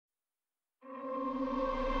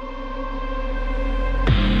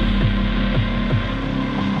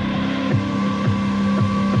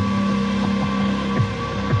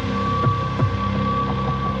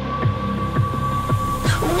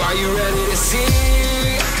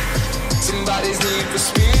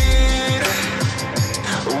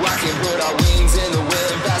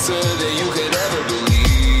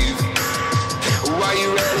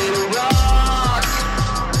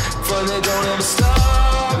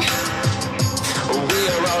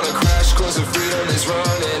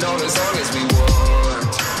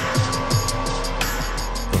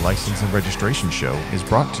License and Registration Show is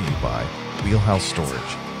brought to you by WheelHouse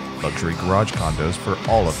Storage, luxury garage condos for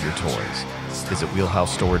all of your toys. Visit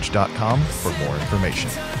wheelhousestorage.com for more information.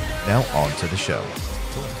 Now on to the show.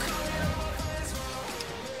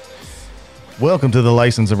 Welcome to the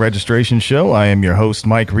License and Registration Show. I am your host,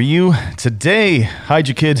 Mike Rioux. Today, hide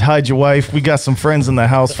your kids, hide your wife. We got some friends in the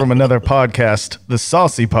house from another podcast, the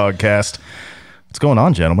Saucey Podcast. What's going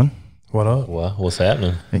on, gentlemen? What up? Well, what's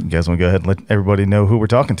happening? Hey, you guys want to go ahead and let everybody know who we're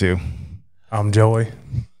talking to? I'm Joey.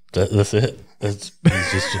 That's it.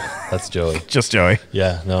 That's Joey. Just Joey.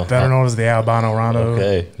 Yeah, no. Better known as the albino rhino.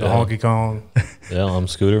 Okay. The honky Kong. Yeah, I'm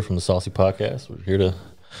Scooter from the Saucey Podcast. We're here to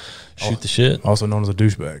shoot the shit. Also known as a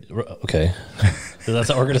douchebag. Okay. So that's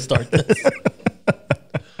how we're going to start this.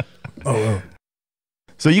 Oh.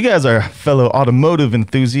 So you guys are fellow automotive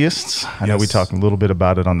enthusiasts. I know we talked a little bit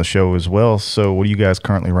about it on the show as well. So what are you guys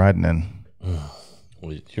currently riding in?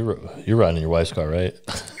 Well, you're riding in your wife's car, right?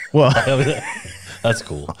 Well, that's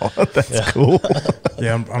cool. Oh, that's cool.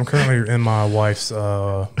 Yeah, I'm currently in my wife's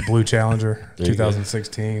Blue Challenger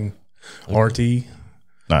 2016 RT.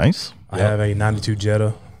 Nice. I have a 92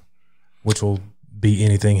 Jetta, which will beat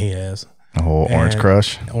anything he has. A whole Orange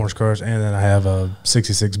Crush. Orange Crush. And then I have a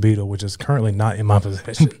 66 Beetle, which is currently not in my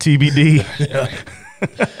possession. TBD.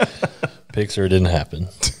 Picture didn't happen.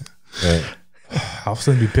 Right. I'll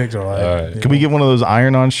send you pictures. All right. Can we get one of those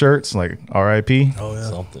iron-on shirts, like RIP? Oh, yeah.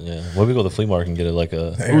 Something, yeah. Well, we go to the flea market and get it like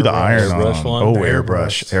a Ooh, the iron-on. airbrush one. Oh, The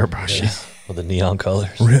airbrush. Yeah. With the neon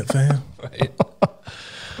colors. Rip fan. Right.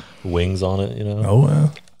 Wings on it, you know. Oh, yeah.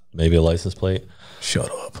 Maybe a license plate. Shut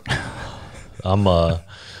up. I'm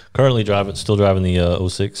currently still driving the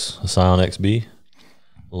 06 Scion XB,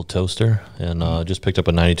 little toaster, and just picked up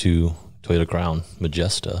a 92 Toyota Crown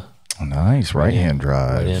Majesta. Oh, nice. Right-hand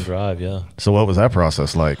drive. Right-hand drive, yeah. So what was that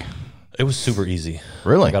process like? It was super easy.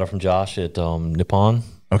 Really? I got it from Josh at Nippon.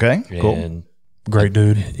 Okay, cool. And Great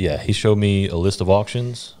dude. yeah, he showed me a list of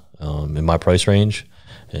auctions in my price range,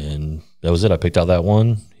 and that was it. I picked out that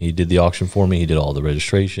one. He did the auction for me. He did all the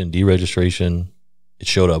registration, deregistration. It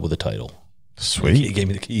showed up with a title. Sweet. He gave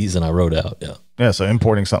me the keys, and I wrote out. Yeah, Yeah, so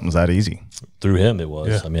importing something's that easy. through him it was.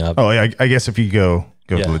 Yeah. I mean, I guess if you go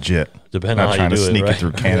Yeah. legit. depending Not on how trying you to do sneak it, right? it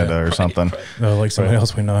through Canada or something. No, like somebody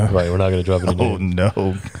else we know. Right, we're not going to drop any Oh, names.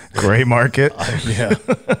 no. Gray market. Yeah.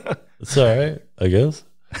 It's all right, I guess.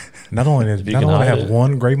 Not only you do can they hide have it.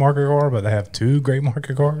 one gray market car, but they have two gray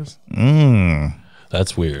market cars.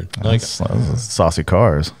 That's weird. Like, That's saucy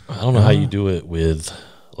cars. I don't know how you do it with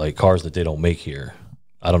like cars that they don't make here.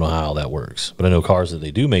 I don't know how that works, but I know cars that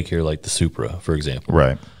they do make here, like the Supra, for example.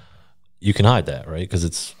 Right. You can hide that, right? Because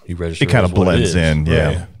it's you register. It kind of as what blends is, in, yeah.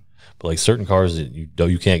 right? But like certain cars that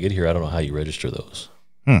you can't get here, I don't know how you register those.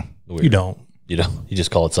 Weird. You don't. You don't. You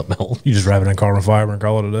just call it something else. You just wrap it in carbon fiber and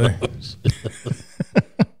call it a day.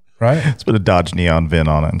 Right? Let's put a Dodge neon VIN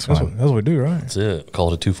on it. It's That's fine. what we do, right? That's it.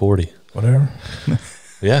 Call it a 240. Whatever.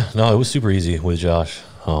 Yeah. No, it was super easy with Josh.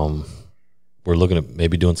 We're looking at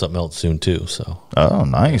maybe doing something else soon too. So Oh,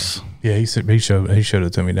 nice. Yeah, he showed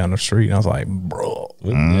it to me down the street, and I was like, bro.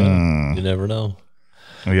 yeah, you never know.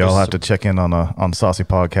 We all have to check in on Saucy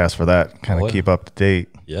Podcast for that. Kind of yeah. keep up to date.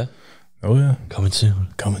 Yeah. Oh, yeah. Coming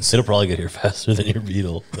soon. Coming soon. It'll probably get here faster than your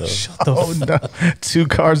Beetle. So. Shut the Oh, no. 2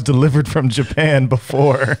 cars delivered from Japan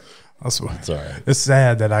before. That's what, It's all right. it's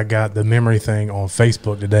sad that I got the memory thing on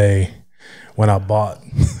Facebook today when I bought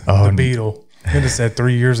the Beetle. And it said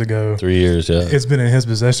 3 years ago. 3 years, yeah. It's been in his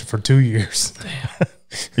possession for 2 years.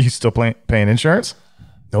 Are you still paying insurance?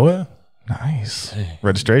 Oh, yeah. Nice. Hey.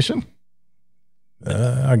 Registration?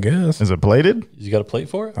 I guess. Is it plated? You got a plate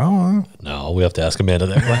for it? I don't know. No, we have to ask Amanda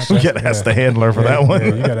that question. We got to ask the handler for that one.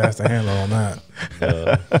 Yeah, you got to ask the handler on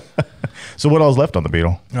that. So what all's left on the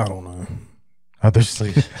Beetle? I don't know.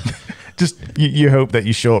 Just you hope that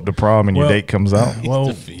you show up to prom and your date comes out. Well,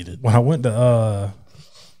 defeated. when I went to,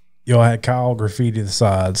 I had Kyle graffiti the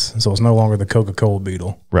sides, so it's no longer the Coca-Cola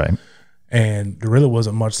Beetle. Right. And there really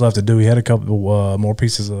wasn't much left to do. He had a couple more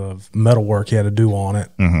pieces of metal work he had to do on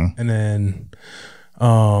it. And then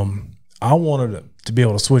I wanted to be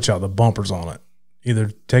able to switch out the bumpers on it. Either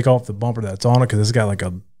take off the bumper that's on it, because it's got like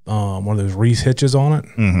a one of those Reese hitches on it.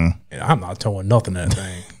 And I'm not towing nothing in that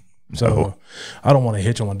thing. So I don't want to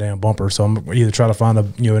hitch on my damn bumper. So I'm either try to find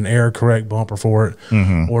an air correct bumper for it,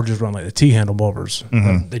 or just run like the T-handle bumpers.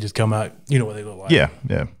 They just come out, you know what they look like. Yeah.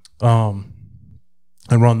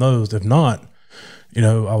 And run those. If not,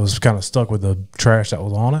 I was kind of stuck with the trash that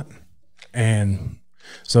was on it. And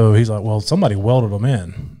so he's like, well, somebody welded them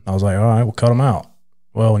in. I was like, all right, we'll cut them out.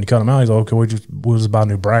 Well, when you cut them out, he's like, okay, we'll just buy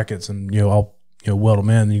new brackets and, I'll weld them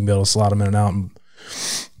in and you can be able to slide them in and out. And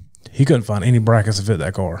he couldn't find any brackets to fit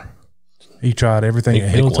that car. He tried everything at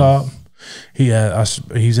Hilltop.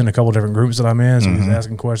 He's in a couple different groups that I'm in, so he's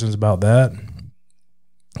asking questions about that.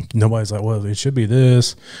 Nobody's like, well, it should be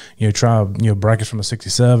this. Try brackets from a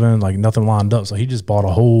 67, like nothing lined up. So he just bought a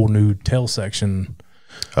whole new tail section.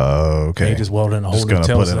 Okay. He just welded in a whole just new gonna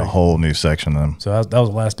tail put section. in a whole new section then. So that was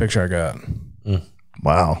the last picture I got.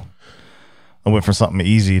 Wow. I went from something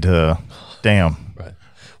easy to damn. Right.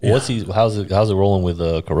 Well, how's it rolling with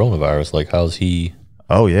coronavirus? Like, how's he?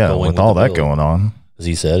 Oh yeah, with all that build? going on. Has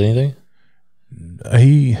he said anything?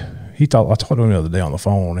 I talked to him the other day on the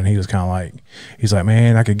phone, and he was kind of like, he's like,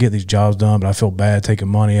 man, I could get these jobs done, but I feel bad taking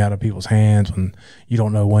money out of people's hands when you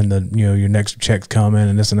don't know when your next check's coming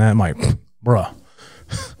and this and that. I'm like, bruh.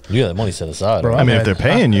 You got that money set aside. Bro, Right? I mean, if they're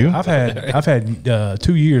paying you, I've had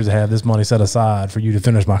 2 years to have this money set aside for you to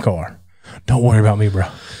finish my car. Don't worry about me, bro.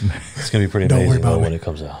 It's gonna be pretty Don't worry amazing about when me. it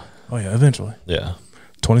comes out. Oh yeah, eventually. Yeah.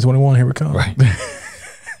 2021, here we come. Right.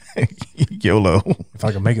 YOLO. If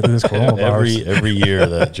I can make it through this coronavirus, every year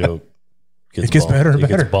that joke gets it gets bumped. better and It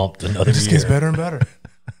better. gets bumped another it just year. gets better and better.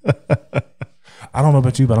 I don't know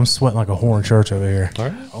about you, but I'm sweating like a whore in church over here. All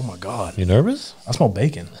right. Oh my god, You nervous? I smell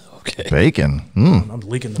bacon. Okay. Bacon. I'm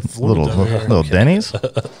leaking the fluids over here. Little Denny's.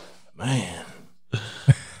 Man,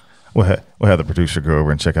 We'll have the producer go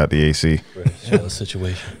over and check out the AC. Yeah, the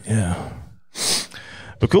situation. yeah.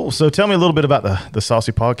 But cool. So tell me a little bit about the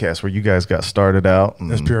Saucey Podcast, where you guys got started out.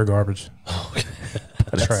 That's pure garbage.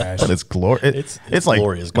 Trash. But it's glorious. It's like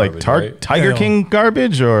glorious garbage, right? Tiger Yeah. King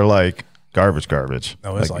garbage, or like garbage.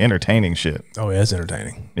 No, it's like entertaining shit. Oh yeah, it's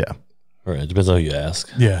entertaining. Yeah. All right. It depends on who you ask.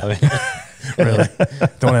 Yeah. I mean, Really.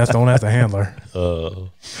 Don't ask the handler.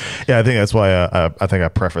 Yeah, I think that's why I think I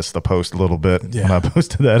prefaced the post a little bit when I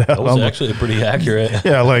posted that out. that was actually pretty accurate.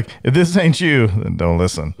 Yeah, like, if this ain't you, then don't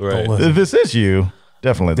listen. Right. Don't listen. If this is you,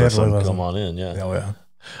 definitely listen. listen. Come on in. Yeah. Oh yeah.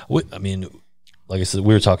 I mean, like I said,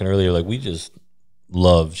 we were talking earlier, like we just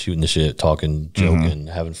love shooting the shit, talking, joking,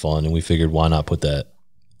 having fun. And we figured, why not put that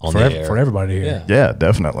on the air? For everybody to hear. Yeah. Yeah,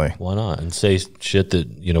 definitely. Why not? And say shit that,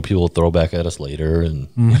 people will throw back at us later. And,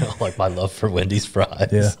 like my love for Wendy's fries.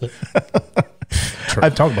 Yeah.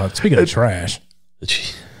 Speaking of trash,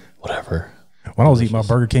 Gee, whatever. when I was eating my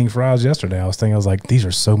Burger King fries yesterday, I was like, these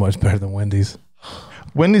are so much better than Wendy's.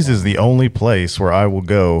 Wendy's is the only place where I will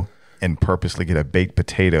go and purposely get a baked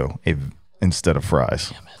potato instead of fries.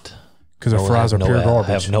 Damn it. Because their fries are pure I garbage.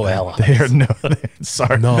 have no allies. They are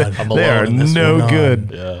sorry. None. I'm They are alone in this no one.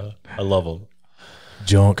 good. Yeah. I love them.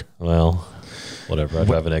 Junk. Well, whatever. I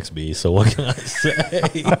drive an XB, so what can I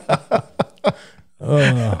say?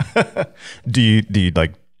 Do you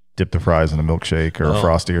like dip the fries in a milkshake or a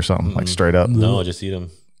Frosty or something, like straight up? No, I just eat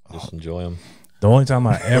them. Just enjoy them. The only time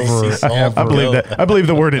I ever, I believe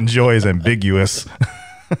the word enjoy is ambiguous.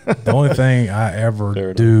 the only thing I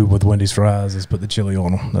ever do with Wendy's fries is put the chili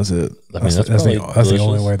on them. That's it. I mean, that's the delicious.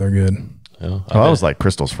 only way they're good. Yeah, I was like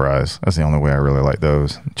Crystal's fries. That's the only way I really like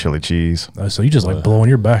those. Chili cheese. So you just like blowing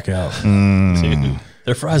your back out. Dude,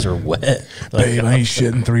 their fries are wet. Like, Babe, I ain't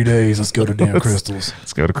shit in 3 days. Let's go to damn Crystal's.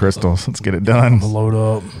 Let's go to Crystal's. Let's get it done. Load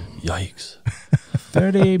up. yikes.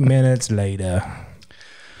 30 minutes later.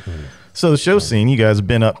 So the show scene, you guys have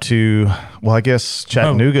been up to, well, I guess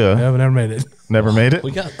Chattanooga. No, never made it. Never made it.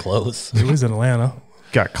 We got close. It was in Atlanta.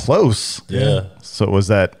 Got close. Yeah. So was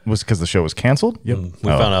because the show was canceled? Yep. We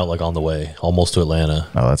found out like on the way, almost to Atlanta.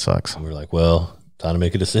 Oh, that sucks. We were like, well, time to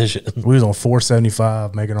make a decision. We was on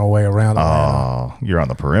 475 making our way around Atlanta. Oh, you're on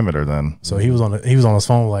the perimeter then. So he was on his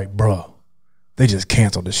phone like, bro, they just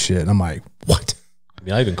canceled this shit. And I'm like, what? I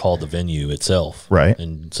mean, I even called the venue itself. Right.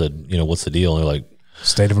 And said, what's the deal? And they're like,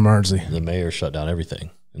 State of emergency. the mayor shut down everything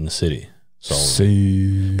in the city. So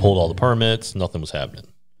See. pulled all the permits. Nothing was happening.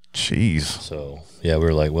 Jeez. So, yeah, we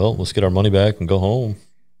were like, well, let's get our money back and go home.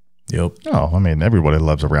 Yep. Oh, I mean, everybody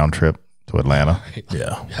loves a round trip to Atlanta.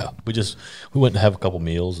 Yeah. Yeah. We went and have a couple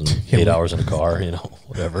meals and 8 hours in a car,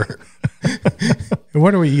 whatever.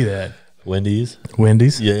 Where do we eat at? Wendy's.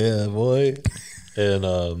 Wendy's. Yeah, boy. And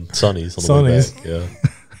Sonny's on the Sonny's. way back. Yeah.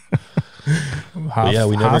 High, yeah,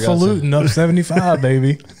 we never got highfalutin up 75,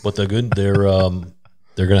 baby. But they're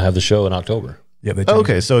gonna have the show in October. Yeah. They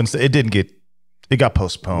Okay, so it got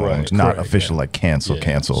postponed, Right, not correct, official, like Yeah.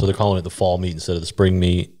 canceled. So they're calling it the fall meet instead of the spring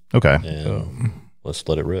meet. Okay, And let's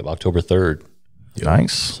let it rip. October 3rd.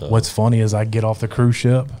 nice. So What's funny is I get off the cruise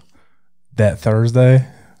ship that Thursday,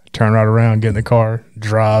 turn right around, get in the car,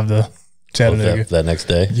 drive to Chattanooga. that next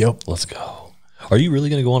day. Yep. Let's go. Are you really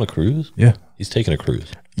gonna go on a cruise? Yeah. He's taking a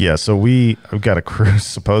cruise. Yeah, so we've got a cruise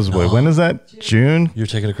supposedly. When is that? June? You're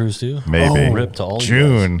taking a cruise too? Maybe. Oh, Rip to all you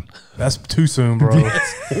June. That's too soon, bro.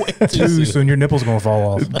 Too soon. Your nipples going to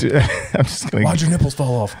fall off. I'm just going Why'd to. your nipples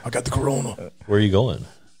fall off? I got the corona. Where are you going?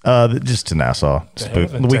 Just to Nassau. Just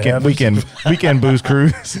heaven, weekend booze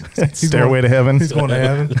cruise. Stairway to heaven. He's going to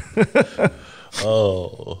heaven.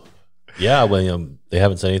 Oh, yeah. Well, they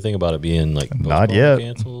haven't said anything about it being like not yet.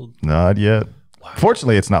 Canceled. Not yet. Wow.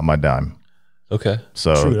 Fortunately, it's not my dime. Okay.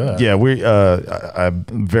 So yeah, I'm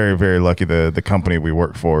very, very lucky. The company we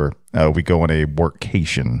work for, we go on a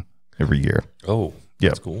workcation every year. Oh,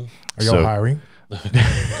 that's cool. Are y'all hiring?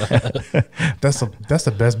 That's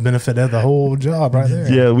the best benefit of the whole job right there.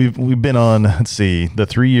 Yeah, we've been on, let's see, the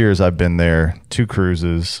 3 years I've been there, 2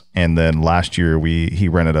 cruises, and then last year he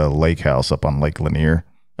rented a lake house up on Lake Lanier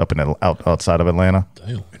up outside of Atlanta.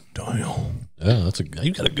 Damn. Yeah,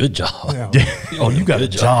 you got a good job. Yeah. Oh, you got a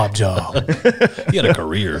job. You got a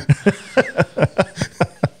career.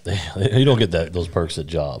 You don't get those perks at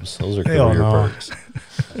jobs. Those are career perks.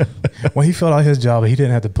 Well, he filled out his job, but he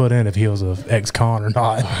didn't have to put in if he was an ex-con or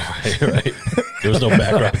not. Right. There was no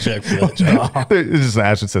background check for that job. It's just an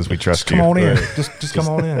action says we trust you. Come on in. Just come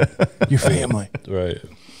on in. Your family. Right.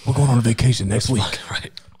 We're going on a vacation next week.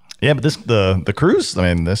 Right. Yeah, but the cruise,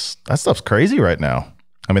 I mean, that stuff's crazy right now.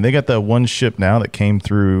 I mean, they got that one ship now that came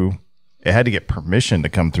through. It had to get permission to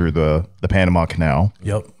come through the Panama Canal.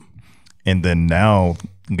 Yep. And then now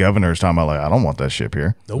governor's talking about, like, I don't want that ship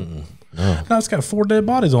here. Nope. No, it's got 4 dead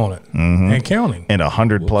bodies on it and counting. And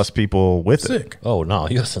 100+ people with Sick. it. Oh, no.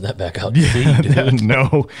 You got to send that back out to sea, dude.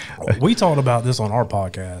 No. We talked about this on our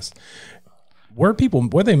podcast. Where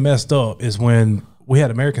they messed up is when we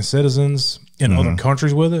had American citizens in other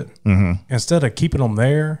countries with it. Instead of keeping them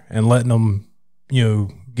there and letting them,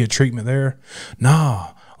 get treatment there.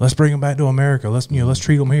 Nah, let's bring them back to America. Let's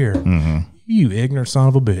treat them here. You ignorant son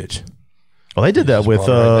of a bitch. Well, they did that with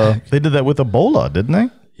Ebola, didn't they?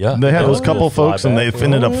 Yeah. They had those couple folks, and they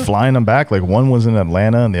ended up flying them back. Like, one was in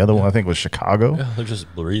Atlanta, and the other one, I think, was Chicago. Yeah, they're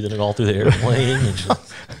just breathing it all through the airplane and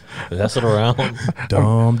just messing around.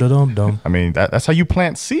 Dumb. I mean, that's how you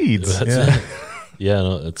plant seeds. That's it. Yeah,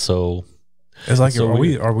 no, it's so... It's like,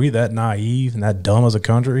 are we that naive and that dumb as a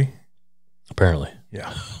country? Apparently.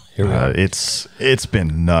 Yeah. Here we are. It's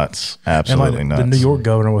been nuts. Absolutely nuts. The New York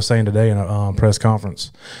governor was saying today in a press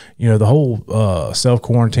conference, the whole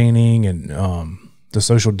self-quarantining and the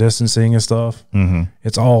social distancing and stuff,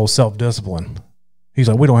 it's all self-discipline. He's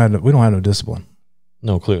like, we don't have no discipline.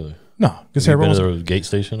 No, clearly. No. Just been to the gate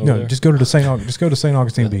station over there? Just go to St.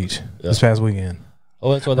 Augustine Beach this past weekend.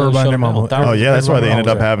 Oh, that's why they shut it down. Oh, yeah, that's why they ended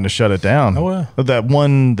up having to shut it down. Oh, yeah.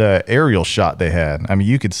 The aerial shot they had. I mean,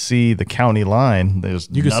 you could see the county line.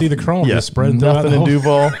 You could see the chrome just spreading nothing in the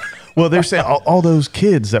Duval. Well, they're saying all those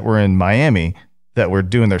kids that were in Miami that were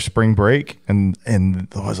doing their spring break, and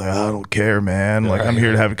I was like, I don't care, man. Like, I'm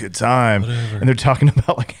here to have a good time. Whatever. And they're talking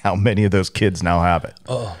about like how many of those kids now have it.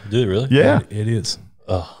 Oh, do they really? Yeah. It is.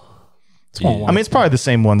 Oh. Yeah. I mean, it's probably the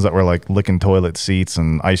same ones that were like licking toilet seats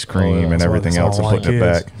and ice cream and everything else and putting it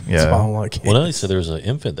back. Yeah. Well, they said there's an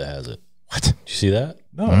infant that has it. What? Did you see that?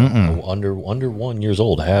 No. Under 1 years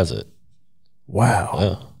old has it. Wow.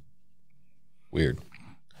 Yeah. Weird.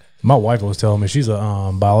 My wife was telling me, she's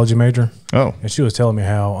a biology major. Oh. And she was telling me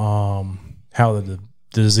how the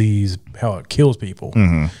disease, how it kills people.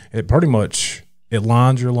 It pretty much, it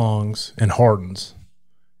lines your lungs and hardens.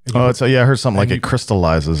 Oh, I heard something like it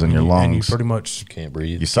crystallizes in your lungs. And you pretty much can't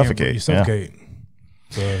breathe. You suffocate. You suffocate.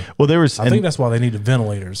 Yeah. So, I think that's why they needed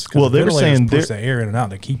ventilators. Well, they were saying push the air in and out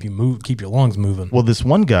to keep your lungs moving. Well, this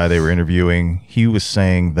one guy they were interviewing, he was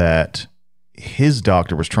saying that his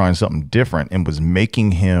doctor was trying something different and was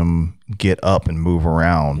making him get up and move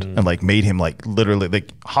around and like made him like literally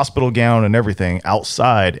like hospital gown and everything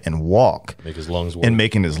outside and walk, make his lungs work, and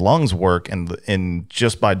making his lungs work. And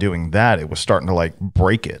just by doing that, it was starting to like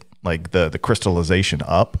break it, like the crystallization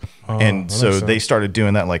up. And so they started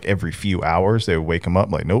doing that like every few hours. They would wake him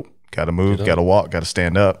up like, nope, got to move, got to walk, got to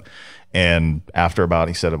stand up. And after about,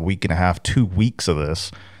 he said, a week and a half, 2 weeks of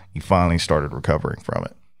this, he finally started recovering from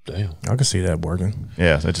it. Damn. I can see that working.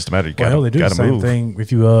 Yeah, it's just a matter. They do the same thing.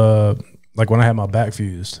 If you like when I had my back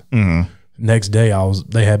fused, next day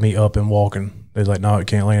they had me up and walking. They was like, no, you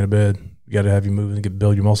can't lay in a bed. You got to have you moving and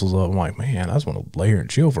build your muscles up. I'm like, man, I just want to lay here and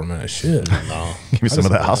chill for a minute. Shit, no, give me some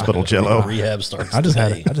of that hospital jello. Rehab starts. I just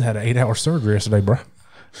had an 8-hour surgery yesterday, bro.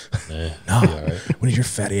 No, we need your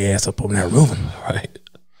fatty ass up over there moving. Right,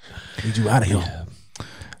 need you out of here. Yeah.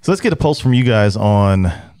 So let's get a pulse from you guys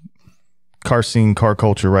on car scene, car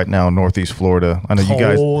culture right now in Northeast Florida. I know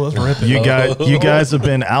you guys have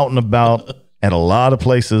been out and about at a lot of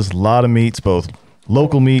places, a lot of meets, both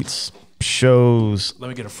local meets, shows. Let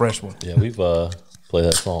me get a fresh one. Yeah, we've played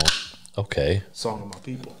that song. Okay. Song of my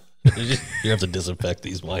people. You have to disinfect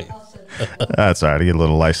these mics. That's all right. I get a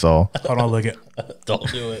little Lysol. Hold on, look it.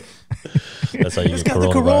 Don't do it. That's how you It's get got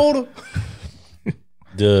the Corona.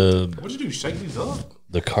 What'd you do? Shake these up?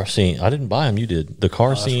 The car scene. I didn't buy them. You did. The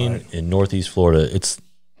car scene in Northeast Florida. It's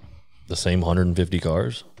the same 150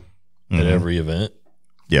 cars at every event.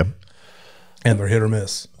 Yep. And they're hit or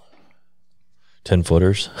miss.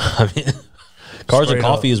 10-footers. I mean, Cars Straight and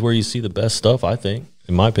Coffee up. is where you see the best stuff, I think,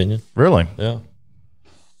 in my opinion. Really? Yeah.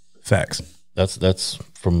 Facts. That's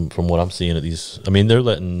from what I'm seeing at these. I mean, they're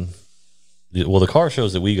letting. Well, the car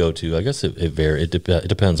shows that we go to, I guess it varies. It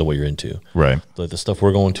depends on what you're into. Right. Like the stuff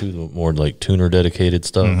we're going to, the more like tuner dedicated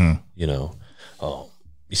stuff, you know,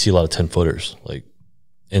 you see a lot of 10-footers. Like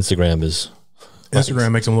Instagram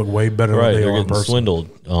makes them look way better right. than they They're are in getting person.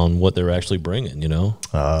 swindled on what they're actually bringing, you know?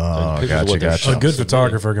 Oh, Pictures of what they're gotcha. A good supposed to be.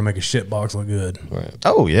 photographer can make a shit box look good. Right.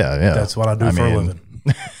 Oh, yeah, yeah. That's what I do for a living.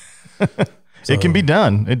 It can be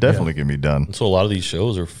done. It definitely can be done. So a lot of these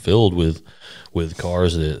shows are filled with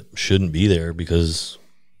cars that shouldn't be there because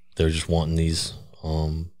they're just wanting these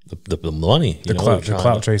the money, The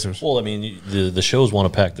clout chasers. Well, I mean, the shows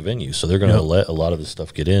want to pack the venue, so they're going to let a lot of this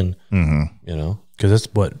stuff get in. You know, Because that's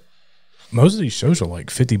what most of these shows are like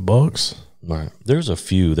 $50. right? There's a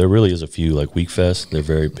few. There really is a few. Like Week Fest, they're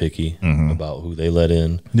very picky about who they let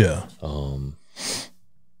in. Yeah.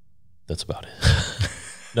 That's about it.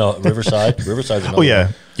 No, Riverside's another Oh,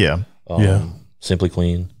 yeah. Yeah. Yeah. Simply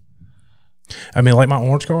Clean. I mean, like my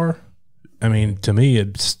orange car, I mean, to me,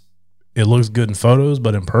 it looks good in photos,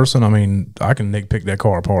 but in person, I mean, I can pick that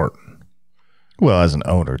car apart. Well, as an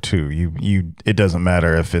owner too, it doesn't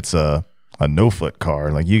matter if it's a no-foot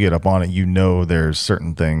car. Like you get up on it, you know there's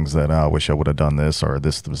certain things that I wish I would have done this or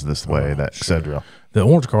this was this way, that etc. The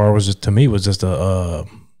orange car was just, to me, was just it was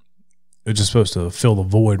just supposed to fill the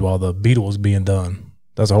void while the Beetle was being done.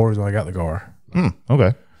 That's the whole reason I got the car.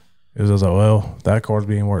 Okay. It was just like, well, that car's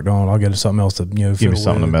being worked on. I'll get something else to Give me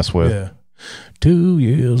something to mess with. Yeah. 2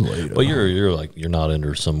 years later. But you're not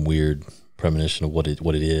under some weird premonition of what it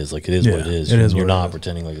is. Like it is what it is. It is You're what it not is.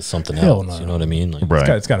 pretending like it's something Hell else. no. You know what I mean? Like, Right.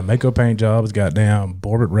 It's got a Mako paint job. It's got damn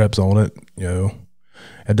Borbit reps on it. You know,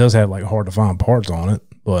 it does have like hard to find parts on it.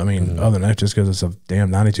 But I mean, other than that, just because it's a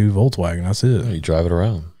damn 92 Volkswagen, that's it. you drive it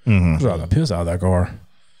around. I was the piss out of that car.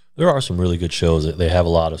 There are some really good shows that they have a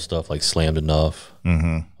lot of stuff like Slammed Enough,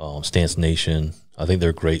 Stance Nation. I think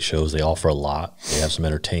they're great shows. They offer a lot. They have some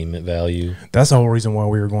entertainment value. That's the whole reason why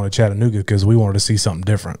we were going to Chattanooga, because we wanted to see something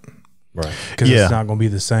different. Right. Because it's not going to be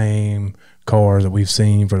the same cars that we've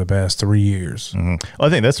seen for the past 3 years. Well, I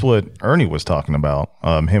think that's what Ernie was talking about.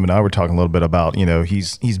 Him and I were talking a little bit about, you know,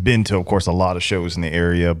 he's been to, of course, a lot of shows in the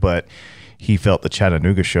area, but he felt the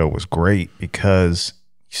Chattanooga show was great because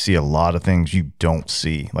you see a lot of things you don't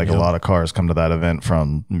see. Like a lot of cars come to that event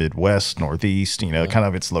from Midwest, Northeast, you know, kind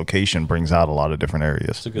of its location brings out a lot of different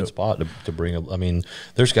areas. It's a good spot to bring up. I mean,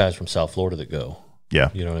 there's guys from South Florida that go.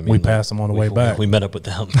 Yeah. You know what I mean? We passed them on the way back. We met up with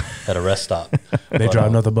them at a rest stop. They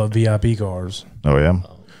drive nothing but VIP cars. Oh, yeah.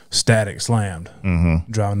 Static, slammed.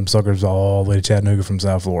 Driving them suckers all the way to Chattanooga from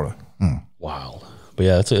South Florida. Wild. But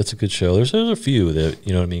yeah, it's a good show. There's a few that,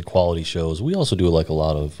 you know what I mean, quality shows. We also do like a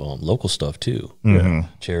lot of local stuff too.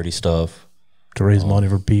 Charity stuff. To raise money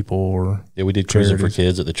for people or Yeah, we did cruising for charities.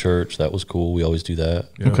 kids at the church. That was cool. We always do that.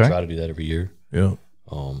 Okay. We try to do that every year. Yeah.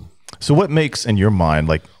 So what makes, in your mind,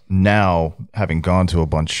 like now having gone to a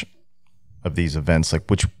bunch of these events, like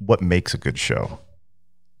what makes a good show?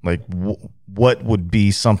 Like what would be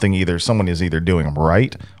something either someone is either doing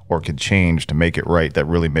right or could change to make it right that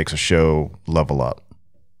really makes a show level up?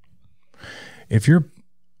 If you're,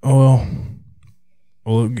 well,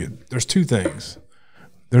 there's two things.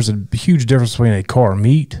 There's a huge difference between a car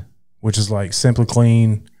meet, which is like Simply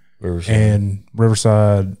Clean Riverside. and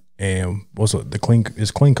Riverside, and what's it,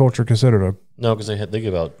 is Clean Culture considered a No, because they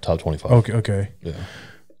give out top 25. okay. Yeah.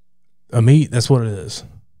 A meet, that's what it is.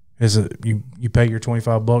 Is it you pay your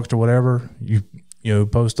 $25 or whatever, you know,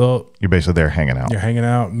 post up, You're basically there hanging out. you're hanging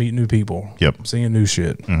out, meeting new people, Yep. seeing new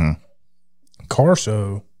shit. Car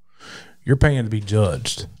show, you're paying to be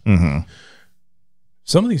judged.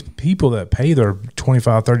 Some of these people that pay their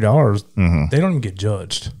 $25, $30, they don't even get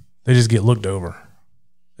judged. They just get looked over.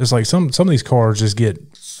 It's like some of these cars just get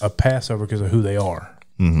a pass over because of who they are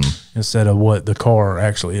instead of what the car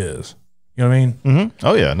actually is. You know what I mean?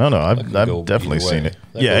 Oh yeah, no, I've go definitely either seen way.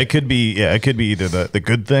 it. It could be either the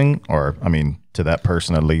good thing, or I mean, to that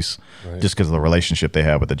person at least, just because of the relationship they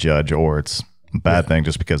have with the judge, or it's a bad thing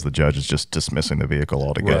just because the judge is just dismissing the vehicle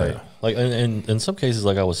altogether. Right. Like, and in some cases,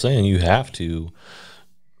 like I was saying, you have to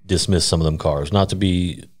dismiss some of them cars, not to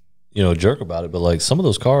be you know, jerk about it, but like some of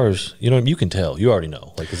those cars, you know, you can tell. You already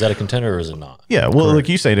know. Like, is that a contender or is it not? Yeah, well, like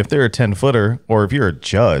you said, if they're a 10-footer or if you're a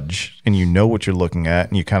judge and you know what you're looking at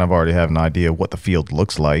and you kind of already have an idea of what the field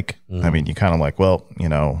looks like, I mean, you kind of like, well, you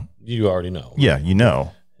know. You already know. Right? Yeah, you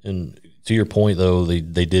know. And to your point, though, they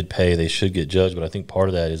did pay. They should get judged, but I think part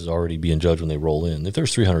of that is already being judged when they roll in. If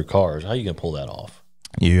there's 300 cars, how are you going to pull that off?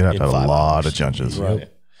 You have to have a lot of judges. Right.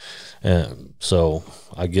 And so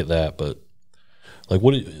I get that, but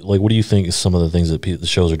what do you think is some of the things that the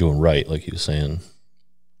shows are doing right? Like you were saying.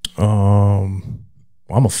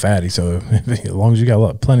 I'm a fatty, so as long as you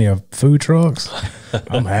got plenty of food trucks,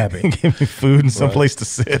 I'm happy. Give me food and someplace to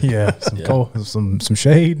sit. Yeah, some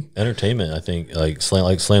shade. Entertainment, I think, like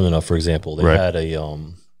Slam Enough, for example, they had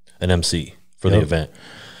an MC for the event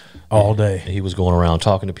all day. He was going around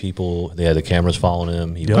talking to people. They had the cameras following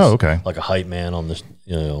him. He was like a hype man on the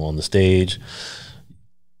on the stage.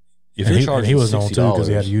 If you're charging, he was known too because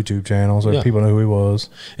he had a YouTube channel, so people know who he was.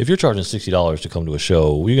 If you're charging $60 to come to a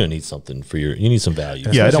show, you're gonna need something for you need some value.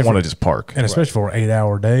 Yeah, I don't want to just park, and especially for an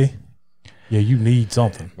 8-hour day. Yeah, you need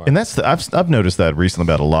something. And that's I've noticed that recently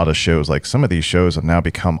about a lot of shows. Like some of these shows have now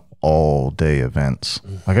become all day events.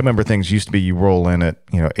 Like I remember things used to be you roll in at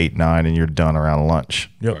 8, 9 and you're done around lunch.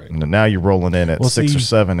 Yep. And now you're rolling in at 6 or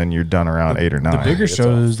 7 and you're done around 8 or 9. The bigger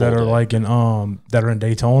shows that are like in that are in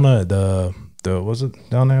Daytona, the was it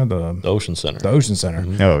down there the Ocean Center. The Ocean Center.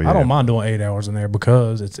 Oh yeah. I don't mind doing 8 hours in there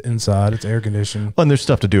because it's inside, it's air conditioned. Well, and there's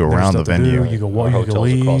stuff to do around the venue. You can walk, you can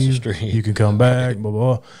leave, across the street. You can come back, blah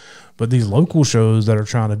blah. But these local shows that are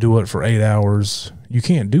trying to do it for 8 hours, you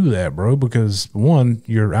can't do that, bro, because one,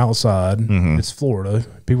 you're outside. It's Florida.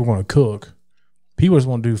 People are going to cook. People just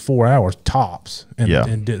want to do 4 hours tops.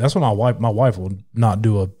 And that's why my wife will not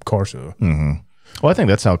do a car show. Well, I think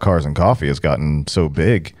that's how Cars and Coffee has gotten so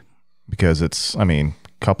big because it's,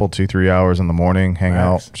 couple 2-3 hours in the morning, hang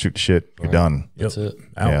out, shoot shit, you're done. That's it.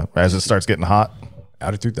 Yeah. As it starts getting hot.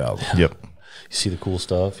 Out of 2000. Yep. You see the cool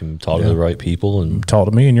stuff, you talk to the right people, and talk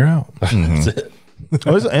to me, and you're out. That's it.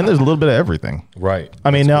 And there's a little bit of everything. Right.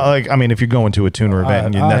 If you're going to a tuner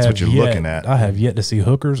event and that's what you're looking at. I have yet to see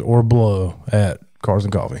hookers or blow at Cars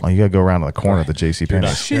and Coffee. Oh, you got to go around to the corner of the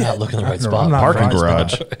JCPenney. You're not looking in the right spot. Parking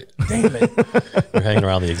garage. Damn it. You're hanging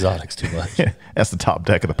around the exotics too much. Yeah, that's the top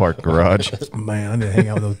deck of the parking garage. Man, I need to hang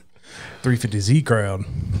out with the 350Z crowd.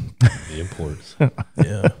 The imports.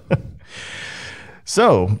 Yeah.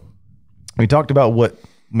 So, we talked about what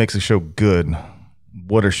makes a show good.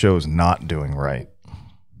 What are shows not doing right?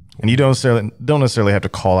 And you don't necessarily have to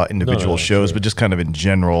call out individual shows, but just kind of in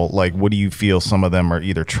general, like what do you feel some of them are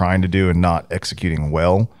either trying to do and not executing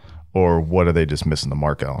well, or what are they just missing the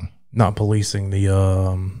mark on? Not policing the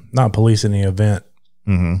event.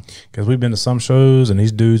 Because we've been to some shows and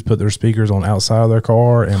these dudes put their speakers on outside of their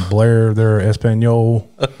car and blare their Espanol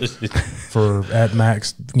for at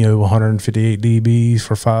max 158 dBs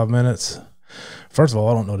for 5 minutes. First of all,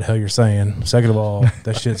 I don't know what the hell you're saying. Second of all,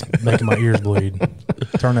 that shit's making my ears bleed.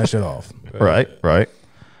 Turn that shit off. Right.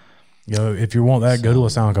 If you want that, go to a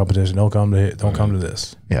sound competition. Don't come to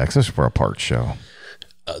this. Yeah, especially for a park show.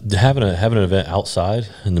 Having an event outside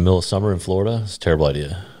in the middle of summer in Florida is a terrible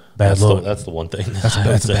idea. Bad look. That's the one thing.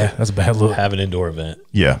 That's a bad look. Have an indoor event.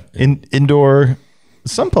 Yeah. Indoor.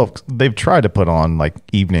 Some folks, they've tried to put on like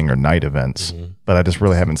evening or night events, but I just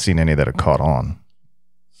really haven't seen any that have caught on.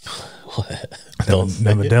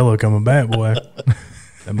 That Modelo coming back, boy.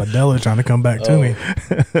 That Modelo trying to come back to me.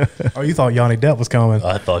 Oh, you thought Yanni Depp was coming?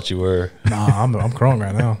 I thought you were. Nah, I'm crying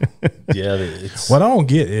right now. Yeah, what I don't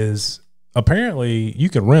get is apparently you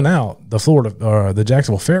can rent out the Florida or the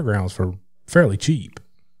Jacksonville Fairgrounds for fairly cheap.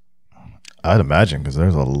 I'd imagine because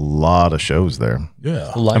there's a lot of shows there.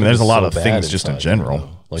 Yeah, there's a lot of things just in general.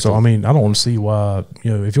 I don't see why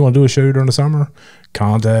if you want to do a show during the summer,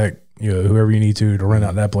 contact whoever you need to rent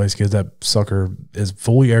out that place because that sucker is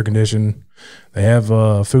fully air conditioned. They have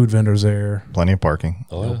food vendors there, plenty of parking.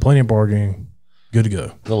 Plenty of parking. Good to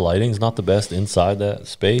go. The lighting's not the best inside that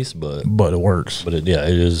space, but it works. But it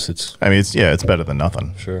is. It's better than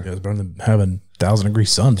nothing. Sure, it's better than having 1,000-degree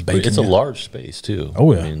suns baking. It's a large space too.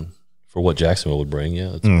 Oh yeah. For what Jacksonville would bring,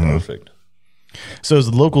 it's perfect. So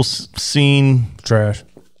is the local scene trash?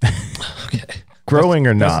 Okay, growing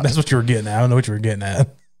or not? That's what you were getting at. I don't know what you were getting at.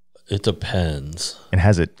 It depends. And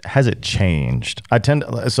has it changed?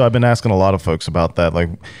 So I've been asking a lot of folks about that, like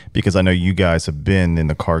because I know you guys have been in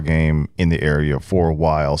the car game in the area for a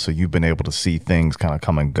while, so you've been able to see things kind of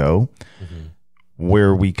come and go. Where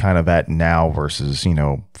are we kind of at now versus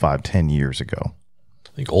 5-10 years ago?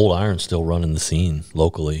 I think Old Iron's still running the scene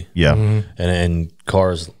locally. Yeah, and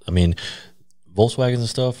cars. Volkswagens and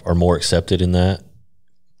stuff are more accepted in that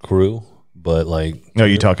crew. but like, No,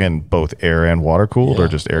 you talking both air and water cooled, or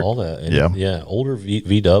just air? All that. And yeah. Older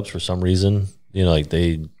V Dubs for some reason, you know, like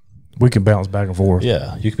we can bounce back and forth.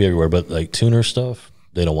 Yeah, you can be everywhere, but like tuner stuff,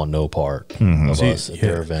 they don't want no part of us at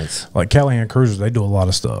their events. Like Callahan Cruisers, they do a lot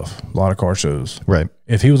of stuff, a lot of car shows. Right.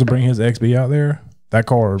 If he was to bring his XB out there, that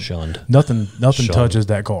car Shunned. Nothing Shunned. touches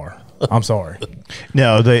that car. I'm sorry.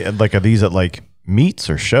 Now, are these at like meets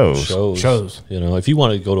or shows? Shows. You know, if you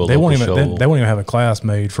want to go to a They local won't even show, they won't even have a class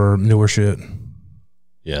made for newer shit.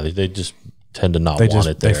 yeah, they just tend to not want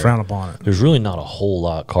it there. They frown upon it. There's really not a whole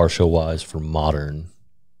lot car show wise for modern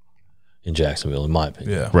in Jacksonville, in my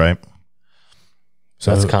opinion. Yeah. Right.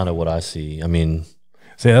 So that's kind of what I see. I mean,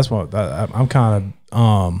 see, that's what I'm kind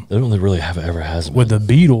of they don't really ever has with the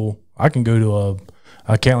Beetle. I can go to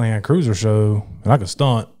a Callahan Cruiser show and I can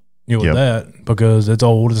stunt with that because it's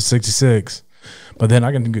old. It's a '66. But then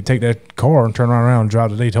I can take that car and turn around and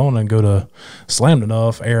drive to Daytona and go to Slammed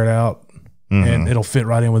Enough, air it out, and it'll fit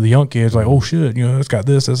right in with the young kids. Like, oh shit, you know, it's got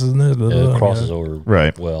this, and this. Blah, blah, it crosses you know? over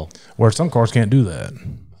right. Well, where some cars can't do that.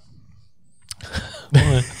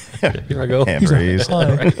 Here I go.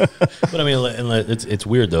 Right. But I mean, and it's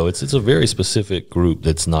weird though. It's a very specific group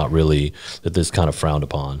that's not really that's kind of frowned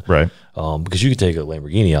upon, right? Because you could take a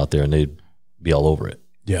Lamborghini out there and they'd be all over it.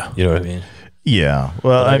 Yeah, you know what I mean. Yeah,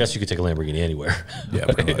 well, I guess you could take a Lamborghini anywhere. Yeah,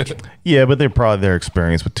 pretty much. Yeah, but their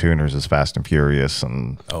experience with tuners is Fast and Furious,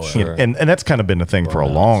 and and that's kind of been a thing for a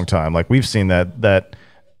long time. Like we've seen that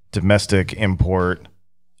domestic import,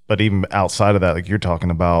 but even outside of that, like you're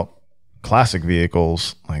talking about classic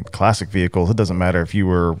vehicles. It doesn't matter if you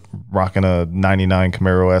were rocking a '99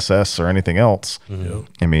 Camaro SS or anything else. Mm-hmm.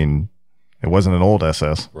 I mean, it wasn't an old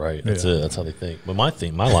SS, right? That's it. That's how they think. But my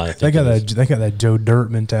line of they thinking got that Joe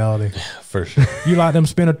Dirt mentality. For sure. You like them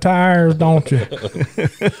spinner tires, don't you?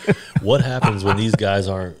 What happens when these guys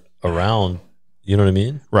aren't around? You know what I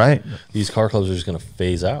mean? Right. These car clubs are just going to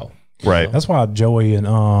phase out. Right. Know? That's why Joey and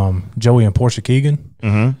Portia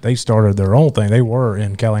Keegan, they started their own thing. They were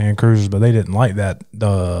in Callahan Cruisers, but they didn't like that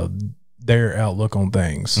their outlook on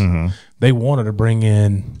things. They wanted to bring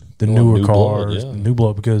in the newer cars, the new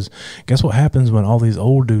blood, because guess what happens when all these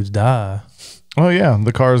old dudes die? Oh yeah,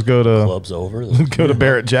 the cars go to clubs over, go to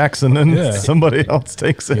Barrett Jackson, and somebody else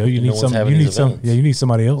takes it. Yeah, you need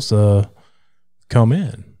somebody else to come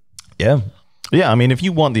in. Yeah. Yeah, I mean, if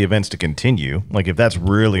you want the events to continue, like if that's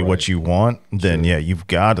really what you want, then you've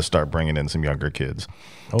got to start bringing in some younger kids.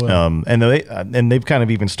 Oh, yeah. And they've kind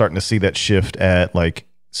of even starting to see that shift at like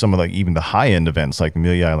some of like even the high end events, like the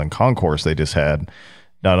Amelia Island Concourse they just had.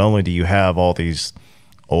 Not only do you have all these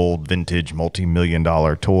old vintage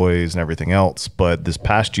multi-million-dollar toys and everything else, but this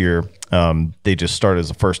past year they just started as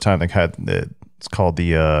the first time they had it's called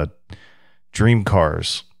the Dream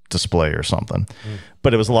Cars display or something.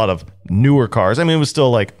 But it was a lot of newer cars. I mean, it was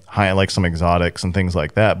still like high, like some exotics and things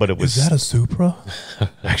like that. But it was. Is that a Supra?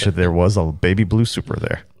 Actually, there was a baby blue Supra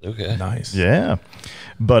there. Okay, nice. Yeah,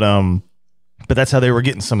 but that's how they were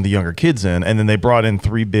getting some of the younger kids in, and then they brought in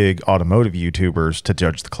 3 big automotive YouTubers to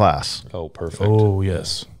judge the class. Oh, perfect. Oh,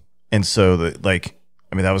 yes. And so that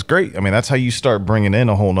was great. I mean, that's how you start bringing in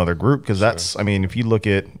a whole nother group, because that's. I mean, if you look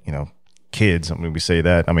at kids, I mean, we say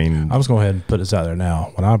that. I mean, I'm just going ahead and put this out there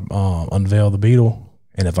now. When I unveil the Beetle,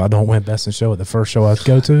 and if I don't win Best in Show at the first show I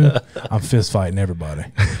go to, I'm fist fighting everybody.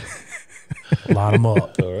 Line them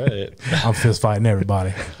up. All right. I'm fist fighting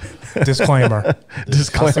everybody. Disclaimer.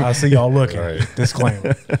 I see y'all looking. Right.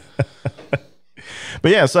 Disclaimer.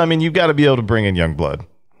 But yeah, so I mean, you've got to be able to bring in young blood.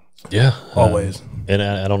 Yeah, always. And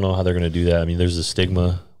I don't know how they're going to do that. I mean, there's a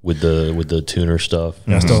stigma with the tuner stuff.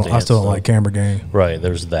 I still don't like camera gang. Right.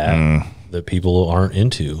 There's that that people aren't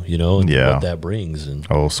into, and what that brings. And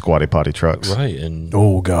squatty potty trucks. Right. And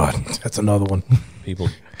oh God, that's another one. People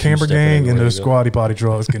camera gang and those squatty potty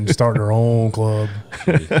trucks can start their own club.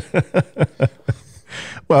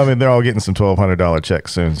 Well, I mean, they're all getting some $1,200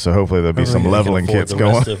 checks soon, so hopefully there'll be some leveling kits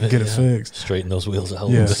going. Get it fixed. Straighten those wheels out.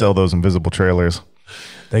 Yeah. Sell those invisible trailers.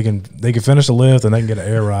 They can finish the lift and they can get an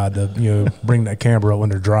air ride to bring that camera up when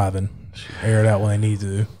they're driving, air it out when they need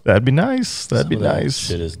to. That'd be nice. That'd be nice.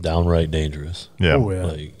 Shit is downright dangerous. Yeah,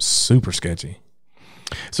 like super sketchy.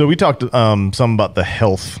 So we talked some about the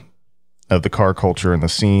health of the car culture and the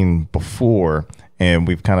scene before, and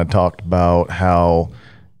we've kind of talked about how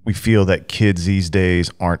we feel that kids these days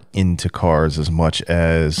aren't into cars as much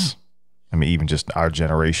as, I mean, even just our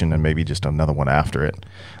generation and maybe just another one after it.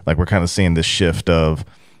 Like we're kind of seeing this shift of,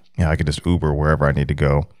 I could just Uber wherever I need to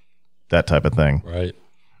go, that type of thing. Right.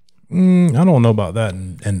 I don't know about that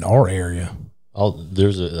in our area.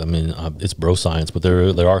 It's bro science, but there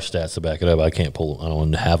are stats to back it up. I can't pull. I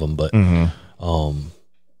don't have them, but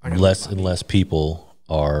less and less people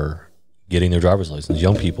are getting their driver's license.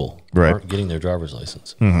 Young people aren't getting their driver's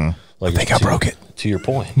license. Like, I think I broke it. To your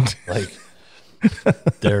point, like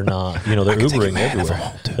they're not, they're Ubering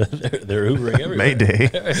everywhere. they're Ubering everywhere. Mayday.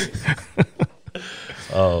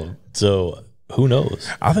 So who knows?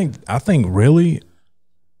 I think really,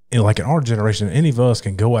 like in our generation, any of us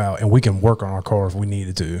can go out and we can work on our car if we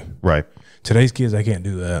needed to. Right. Today's kids, they can't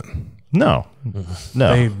do that. No.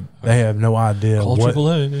 They have no idea Call what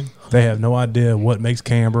AAA. They have no idea what makes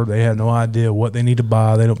camber. They have no idea what they need to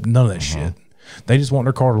buy. They don't none of that shit. They just want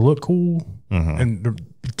their car to look cool. And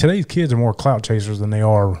today's kids are more clout chasers than they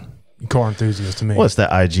are car enthusiasts to me. Well, it's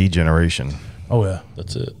that IG generation. Oh yeah,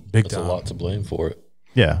 That's it. Big That's time. a lot to blame for it.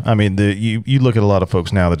 Yeah, I mean, you look at a lot of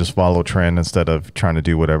folks now that just follow trend instead of trying to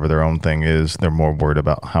do whatever their own thing is. They're more worried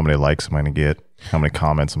about how many likes am I going to get, how many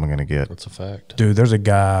comments am I going to get. That's a fact. dude. There's a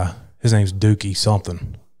guy. His name's Dookie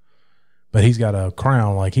something, but he's got a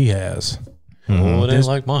crown like he has. Oh, it ain't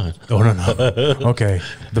like mine. Oh no. Okay,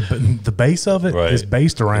 the base of it is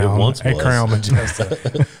based around once a was. Crown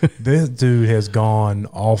Majesta. This dude has gone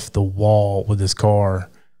off the wall with this car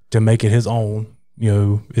to make it his own.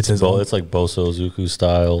 It's his own. It's like Boso Zuku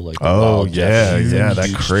style. Like Oh yeah, Huge,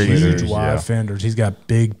 that crazy. huge wide fenders. He's got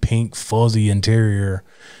big pink fuzzy interior.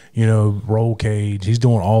 Roll cage. He's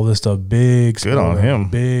doing all this stuff. Big. Good on spoiler, him.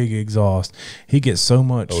 Big exhaust. He gets so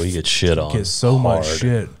much. Oh, he gets shit on. Gets so much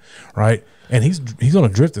shit, right? And he's going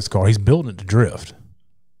to drift this car. He's building it to drift.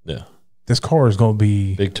 Yeah. This car is going to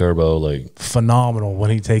be Big turbo, like phenomenal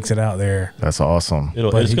when he takes it out there. That's awesome.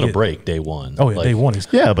 it's going to break day one. Oh yeah, day one.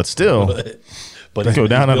 Yeah, but still, but go he's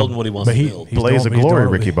down on building a- what he wants But to build. he's Blaze doing- of glory, he's doing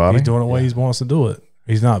it- Ricky Bobby. He's doing it the way he wants to do it.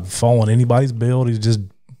 He's not following anybody's build. He's just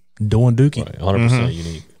doing Dookie. Right, 100%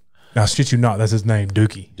 unique. Now, shit you not, that's his name,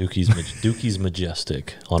 Dookie. Dookies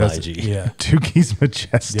Majestic on That's IG. Yeah. Dookie's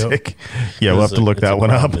Majestic. Yep. Yeah, we'll have to look It's that a one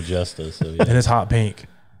Crown up. Majesta, so yeah. And it's hot pink.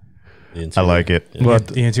 The I interior. like it. Yeah. Well,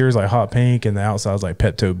 The interior's like hot pink and the outside's like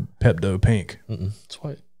Pepto pink. It's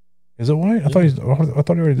white. Is it white? I thought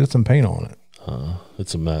he already did some paint on it.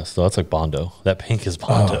 It's a mess. So that's like Bondo. That pink is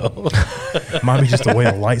Bondo. Might be just the way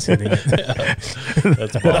the light's hitting it.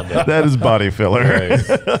 That's Bondo. that is body filler. Right.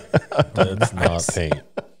 That's not paint.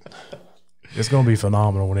 It's going to be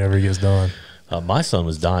phenomenal whenever he gets done. My son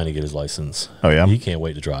was dying to get his license. Oh, yeah? He can't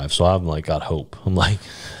wait to drive. So I'm like, got hope. I'm like,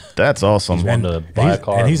 That's awesome. wanted to buy a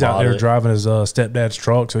car. And he's out mod there it. driving his stepdad's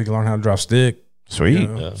truck so he can learn how to drive stick. Sweet.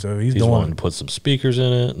 Yeah. So he's wanting doing to put some speakers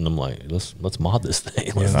in it, and I'm like, let's mod this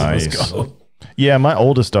thing. Let's Nice. go. Yeah, my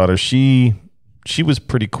oldest daughter, she was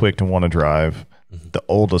pretty quick to want to drive. The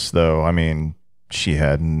oldest, though, I mean, she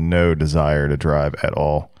had no desire to drive at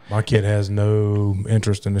all. My kid has no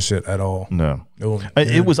interest in the shit at all. No. No.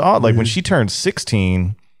 It was odd. Like when she turned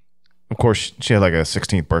 16, of course, she had like a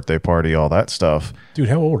 16th birthday party, all that stuff. Dude,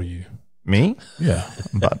 how old are you? Me? Yeah.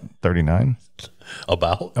 About 39,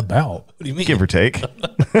 About? About. What do you mean? give or take.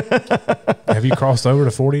 Have you crossed over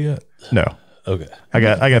to 40 yet? No. Okay. I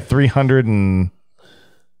got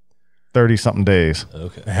 330 something days.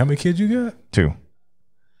 Okay. And how many kids you got? 2,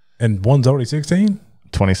 And one's already 16?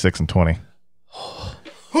 26 and 20.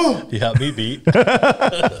 You got me beat.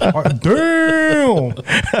 Damn.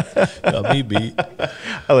 Got me beat.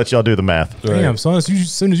 I'll let y'all do the math. Damn, son. As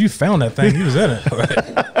soon as you found that thing, he was in it.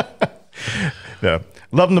 Yeah.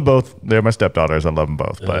 Love them to both. They're my stepdaughters. I love them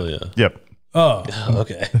both. But yeah. yep. Oh,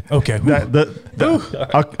 Okay. okay.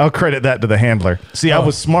 I'll credit that to the handler. See, I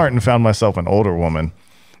was smart and found myself an older woman.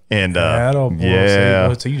 And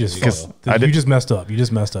yeah. So you just I just messed up. You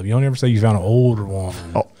just messed up. You don't ever say you found an older one.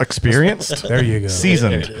 Oh, experienced? There you go.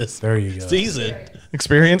 Seasoned. There it is. There you go. Season.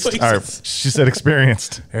 Experienced? Jesus. All right. She said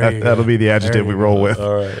experienced. There you go. That'll be the There adjective you we roll go. with.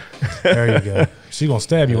 All right. There you go. She's gonna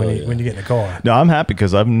stab you when you get in the car. No, I'm happy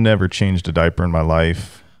because I've never changed a diaper in my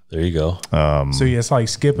life. There you go. So yeah, it's like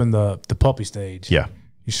skipping the puppy stage. Yeah.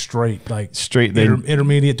 You straight like Straight.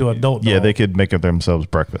 intermediate to adult. Yeah, dog. they could make themselves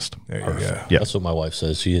breakfast. There you go. Yeah. That's what my wife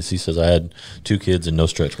says. She says I had 2 kids and no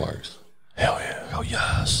stretch marks. Hell yeah. Oh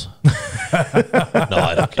yes. No,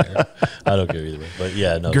 I don't care. I don't care either way. But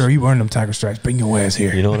yeah, no. Girl, you wearing them tiger stripes. Bring your ass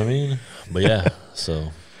here. You know what I mean? But yeah. So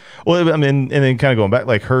Well, I mean, and then kind of going back,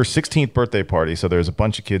 like her 16th birthday party. So there's a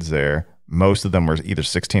bunch of kids there. Most of them were either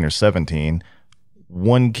 16 or 17.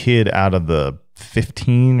 One kid out of the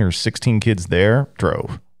 15 or 16 kids there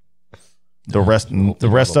drove. The rest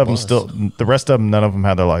of them, none of them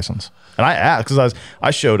had their license. And I asked because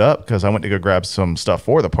I showed up because I went to go grab some stuff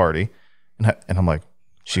for the party, and I'm like,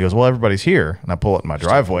 she goes, well, everybody's here, and I pull it in my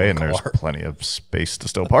driveway, and there's plenty of space to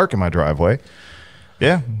still park in my driveway.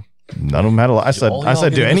 Yeah, none of them had a license. I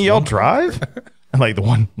said, do any of y'all drive? And like the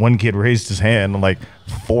one kid raised his hand, and like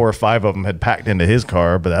 4 or 5 of them had packed into his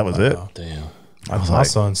car, but that was it. damn. My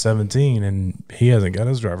son's 17 and he hasn't got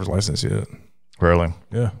his driver's license yet. Really?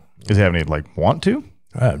 Yeah. Does he have any like want to?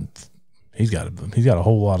 He's got a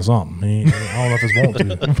whole lot of something. I don't know if it's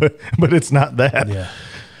want to, but it's not that. Yeah.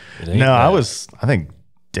 No, I think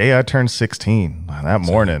day I turned 16 that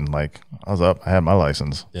morning, like I was up, I had my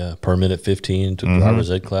license. Yeah. Permit at 15, took driver's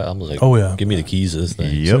ed class. I was like, oh yeah, give me the keys to this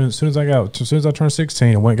thing. Yep. As soon as I turned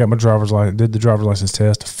 16, I went and got my driver's license, did the driver's license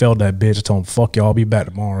test, failed that bitch. I told him, fuck y'all, I'll be back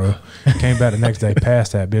tomorrow. Came back the next day,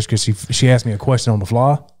 passed that bitch because she asked me a question on the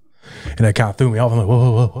fly, and that kind of threw me off. I'm like,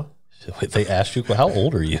 whoa. Wait, they asked you, how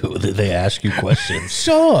old are you? Did they ask you questions?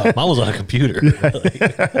 Shut up. Mine was on a computer.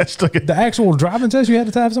 The actual driving test, you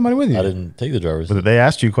had to have somebody with you. I didn't take the driver's. But they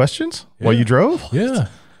asked you questions while you drove? Yeah.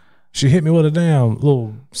 She hit me with a damn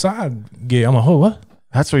little side gig. I'm like, oh, what?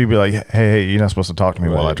 That's where you'd be like, hey, you're not supposed to talk to me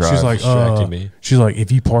while I drive. She's like, distracting me. She's like,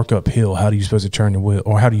 if you park uphill, how do you supposed to turn your wheel,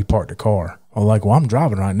 or how do you park the car? I'm like, well, I'm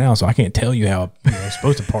driving right now, so I can't tell you how I'm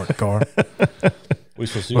supposed to park the car.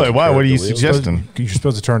 Like, why? What are you suggesting? You're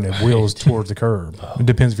supposed to turn the wheels towards the curb. It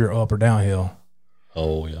depends if you're up or downhill.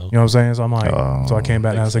 Oh, yeah. You know what I'm saying? So I'm like, so I came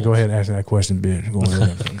back and I said, go ahead and ask me that question, bitch. Go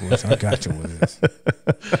ahead. I got you with this.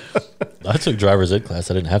 I took driver's ed class.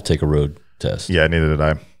 I didn't have to take a road test. Yeah, neither did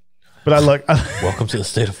I. But Welcome to the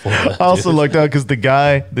state of Florida. I also looked out because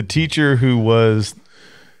the teacher who was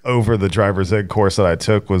over the driver's ed course that I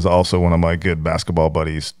took was also one of my good basketball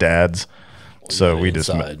buddies' dads. So we just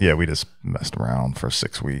messed around for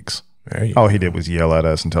 6 weeks. All he did was yell at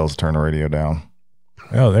us and tell us to turn the radio down.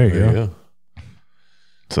 Oh, there you go.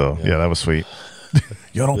 So yeah, that was sweet.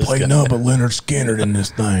 Y'all don't play none but Leonard Skinner in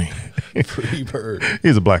this thing. Free bird.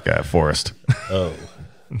 He's a black guy at Forest. Oh.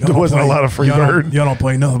 There wasn't a lot of free bird. Y'all don't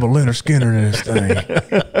play nothing but Leonard Skinner in this thing.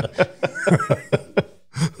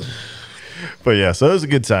 But yeah, so it was a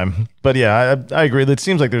good time. But yeah, I agree. It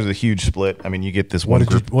seems like there's a huge split. I mean, you get this one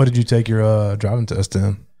group. What did you take your driving test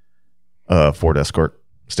in? Ford Escort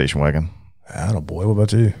station wagon. Attaboy. What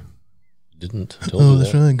about you? Didn't.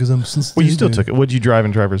 That's right, because I'm so Well, you still took it. What did you drive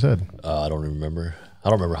in driver's ed? I don't remember. I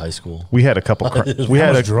don't remember high school. We had a couple. we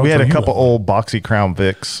had a couple old boxy Crown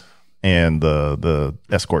Vics and the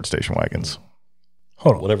Escort station wagons.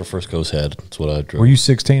 Hold on. Whatever First Coast had, that's what I drove. Were you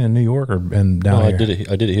 16 in New York or down here? I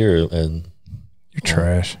did it here, and you're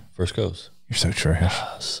trash. First Coast. You're so trash.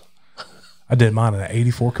 Yes. I did mine in an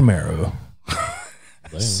 '84 Camaro.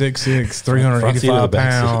 6'6", 385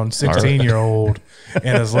 pound, 16-year-old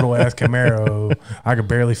in his little ass Camaro. I could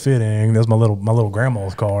barely fit in. That was my little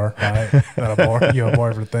grandma's car, right? That I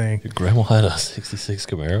borrowed for the thing. Your grandma had a '66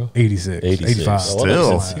 Camaro. 86, 85.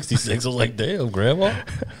 Still 66. I was like, damn, grandma.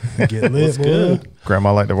 Get lit, good.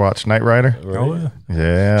 Grandma liked to watch Knight Rider. Right? Oh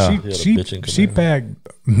Yeah. She packed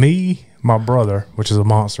me, my brother, which is a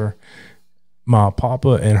monster, my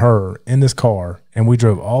papa and her in this car, and we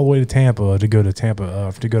drove all the way to Tampa to go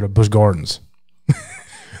to Busch Gardens.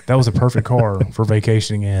 That was a perfect car for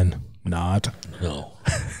vacationing in. Not. No.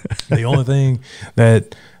 The only thing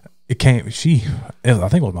that I think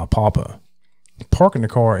it was my papa parking the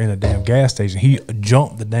car in a damn gas station. He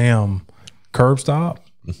jumped the damn curb stop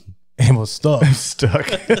and was stuck.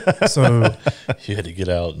 So you had to get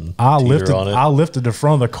out and I lifted the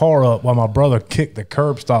front of the car up while my brother kicked the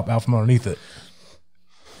curb stop out from underneath it.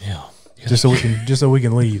 Yeah. Just so we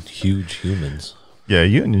can leave. Huge humans. Yeah,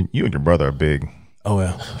 you and your brother are big. Oh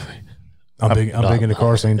yeah. I'm big in the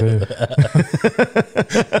car scene too.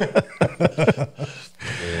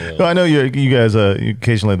 Well, I know you guys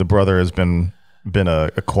occasionally the brother has been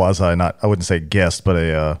a quasi, I wouldn't say guest, but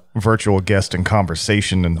a virtual guest in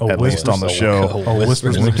conversation and at least on the show.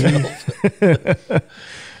 Whispers McGee.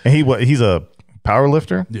 And he's a power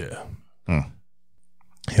lifter? Yeah.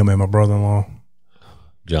 Him and my brother-in-law.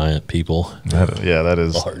 Giant people. That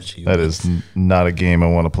is not a game I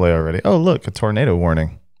want to play already. Oh, look, a tornado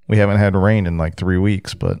warning. We haven't had rain in like 3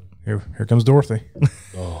 weeks, but here comes Dorothy.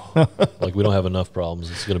 Oh, like we don't have enough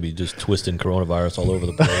problems. It's going to be just twisting coronavirus all over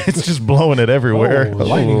the place. It's just blowing it everywhere.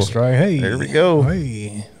 Lightning strike. Hey, there we go.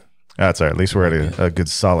 Hey, that's all right. At least we're at a good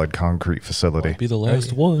solid concrete facility. Might be the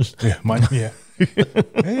last one. Yeah,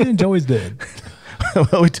 and Joey's dead.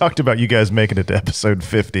 Well, we talked about you guys making it to episode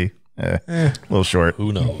 50. A little short.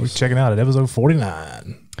 Who knows? We're checking out at episode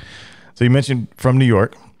 49. So you mentioned from New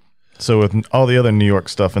York. So with all the other New York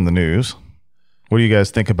stuff in the news, what do you guys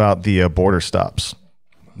think about the border stops?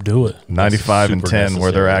 Do it. 95 and 10, necessary.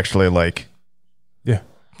 Where they're actually like,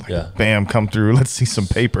 bam, come through. Let's see some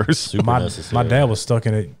papers. My dad was stuck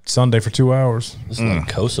in it Sunday for 2 hours. This is like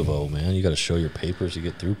Kosovo, man. You got to show your papers to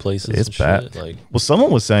get through places. It's bad. Shit. Well, someone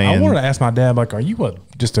was saying, I wanted to ask my dad, like, are you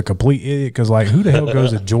just a complete idiot? Because like, who the hell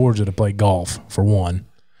goes to Georgia to play golf for one?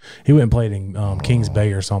 He went and played in Kings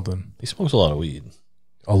Bay or something. He smokes a lot of weed.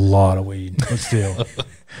 A lot of weed, but still.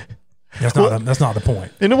 That's not the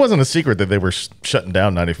point. And it wasn't a secret that they were shutting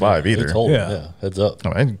down 95 either. They told him, yeah, heads up.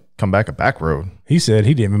 I mean, come back a back road. He said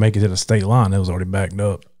he didn't even make it to the state line. It was already backed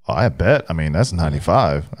up. Oh, I bet. I mean, that's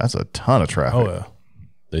 95. That's a ton of traffic. Oh, yeah.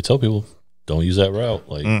 They tell people, don't use that route.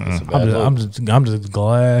 Like, it's a bad I'm just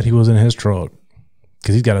glad he was in his truck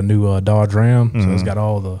because he's got a new Dodge Ram, so it's got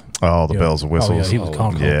all the bells and whistles. Oh, yeah, he was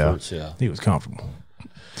comfortable. Yeah. He was comfortable.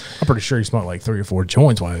 I'm pretty sure he smoked like 3 or 4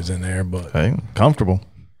 joints while he was in there, but hey, comfortable.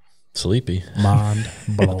 Sleepy. Mind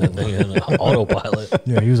blown. Autopilot.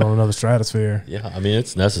 Yeah, he was on another stratosphere. Yeah, I mean,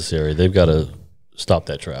 it's necessary. They've got to stop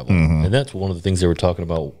that travel. And that's one of the things they were talking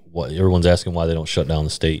about. What everyone's asking why they don't shut down the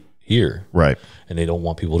state here. Right. And they don't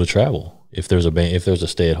want people to travel. If there's a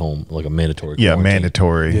stay at home, like a mandatory quarantine,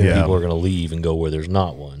 mandatory. Yeah. People are going to leave and go where there's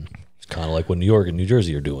not one. It's kind of like what New York and New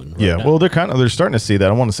Jersey are doing. Right now. Well, they're starting to see that.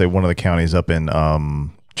 I want to say one of the counties up in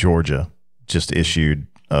Georgia just issued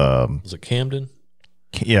was it Camden?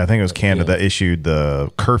 Yeah, I think it was Canada that issued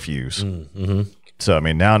the curfews. So I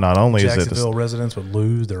mean, now not only is it Jacksonville residents would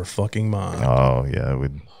lose their fucking mind. Oh yeah,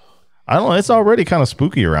 I don't know. It's already kind of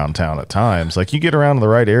spooky around town at times. Like you get around to the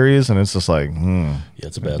right areas, and it's just like, yeah,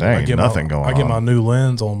 it's a bad. There ain't nothing going on. I get my new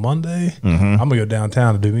lens on Monday. I'm gonna go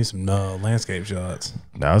downtown to do me some landscape shots.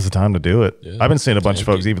 Now's the time to do it. Yeah, I've been seeing a bunch of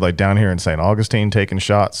folks, even like down here in St. Augustine, taking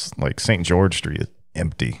shots. Like St. George Street is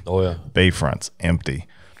empty. Oh yeah, Bayfront's empty.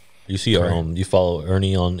 You see, you follow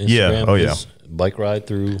Ernie on Instagram? Yeah. Oh yeah. Bike ride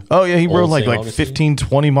through. Oh yeah, he rode like 15,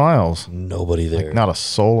 20 miles. Nobody there. Like, not a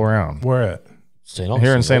soul around. Where at? St.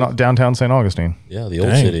 Augustine. Here in downtown St. Augustine. Yeah, the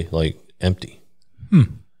old city, like empty.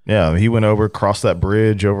 Yeah, he went over, crossed that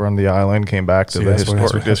bridge over on the island, came back to the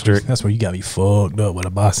historic district. That's where you gotta be fucked up with a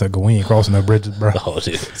bicycle. We ain't crossing no bridges, bro. Oh,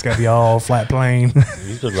 dude, it's gotta be all flat plane.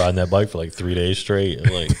 He's been riding that bike for like 3 days straight.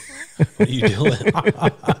 I'm like, what are you doing?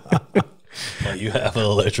 Like you have an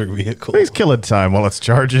electric vehicle. He's killing time while it's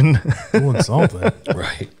charging. Doing something.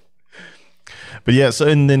 Right. But yeah, so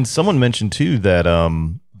and then someone mentioned too that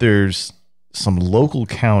there's some local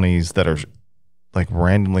counties that are like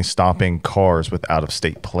randomly stopping cars with out of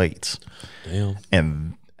state plates. Damn.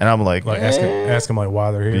 And I'm like ask them like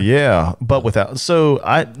why they're here. Yeah, but without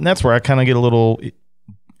that's where I kind of get a little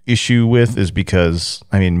issue with is because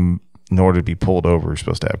I mean in order to be pulled over, you're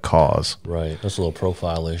supposed to have cause. Right. That's a little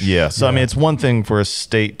profile-ish. Yeah. So, I mean, it's one thing for a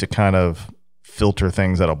state to kind of filter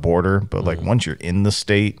things at a border, but like once you're in the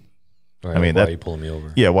state, right, I mean, why are you pulling me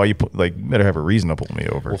over? Yeah. Why you better have a reason to pull me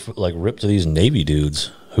over. Well, like rip to these Navy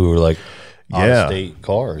dudes who are like out-of-state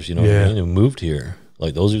cars, you know what I mean? Who moved here.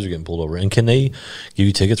 Like those dudes are getting pulled over. And can they give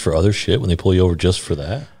you tickets for other shit when they pull you over just for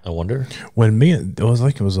that? I wonder. When it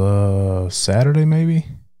was Saturday maybe.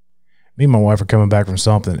 Me and my wife are coming back from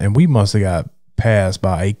something, and we must have got passed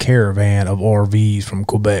by a caravan of RVs from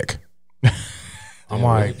Quebec. I'm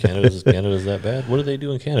like, Canada's that bad? What did they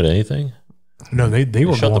do in Canada? Anything? No, they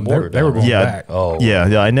were shut going, the border they were going back. Oh,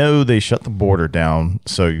 yeah. I know they shut the border down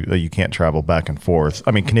so you can't travel back and forth.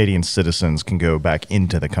 I mean, Canadian citizens can go back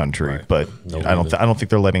into the country, but I don't think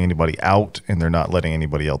they're letting anybody out, and they're not letting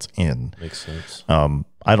anybody else in. Makes sense.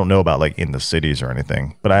 I don't know about like in the cities or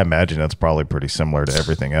anything, but I imagine that's probably pretty similar to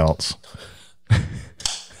everything else.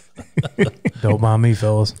 Don't mind me,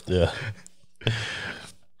 fellas. Yeah.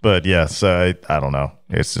 But yeah, so I don't know.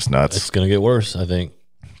 It's just nuts. It's going to get worse, I think.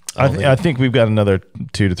 I think we've got another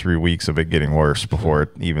 2 to 3 weeks of it getting worse before it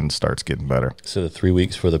even starts getting better. So the 3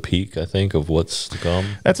 weeks for the peak, I think, of what's to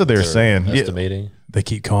come. That's what they're saying. Estimating. Yeah. They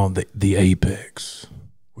keep calling the apex.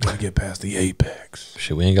 We got to get past the apex.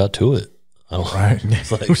 Shit, we ain't got to it. Right.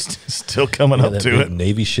 It's like, we're still coming up to it.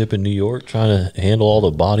 Navy ship in New York trying to handle all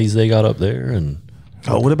the bodies they got up there. And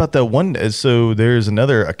what about that one? So there's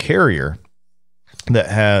a carrier that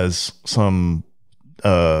has some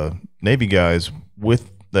Navy guys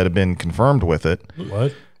that have been confirmed with it.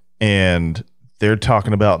 What? And they're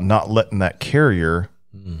talking about not letting that carrier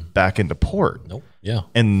back into port. Nope. Yeah.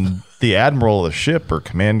 And the admiral of the ship or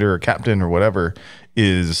commander or captain or whatever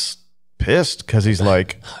is pissed because he's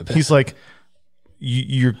like,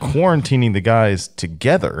 you're quarantining the guys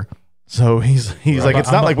together. So he's like,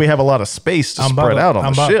 it's not like we have a lot of space to spread out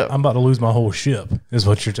on the ship. I'm about to lose my whole ship is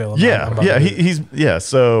what you're telling me. Yeah.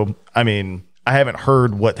 So, I mean, I haven't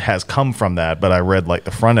heard what has come from that, but I read like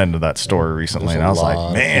the front end of that story recently, and I was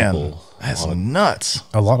like, man, that's nuts.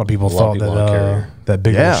 A lot of people thought that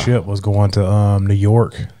big old ship was going to New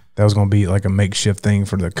York. That was going to be like a makeshift thing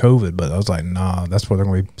for the COVID, but I was like, nah, that's where they're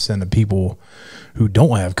going to be sending people who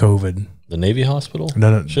don't have COVID. The Navy hospital?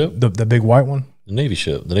 No, ship? The big white one? The Navy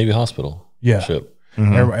ship. The Navy hospital. Yeah. Ship.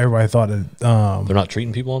 Mm-hmm. Everybody thought that they're not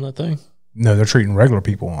treating people on that thing? No, they're treating regular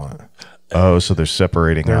people on it. Oh, so they're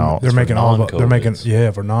separating out. They're making all. They're making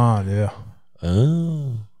for non. Yeah.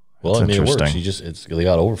 Oh. Well, That's I mean, it works. interesting. They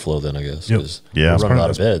got overflow then, I guess. Yep. Yeah. We're running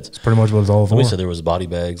out of beds. It's pretty much what it's all for. Somebody said there was body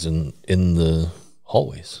bags in the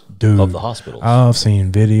hallways of the hospitals. I've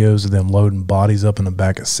seen videos of them loading bodies up in the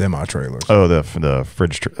back of semi-trailers. Oh, the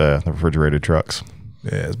refrigerated trucks.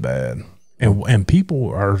 Yeah, it's bad. And people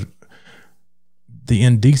are the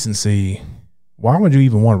indecency. Why would you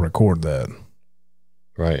even want to record that?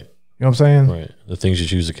 Right. You know what I'm saying? Right. The things you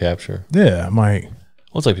choose to capture. Yeah, I'm like.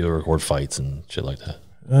 Well, it's like people record fights and shit like that.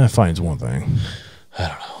 Fighting's one thing. I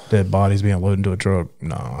don't know. Dead bodies being loaded into a truck.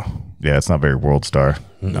 No. Yeah, it's not very World Star.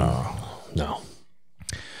 No.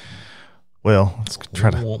 Well, let's try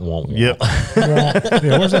to. Yep.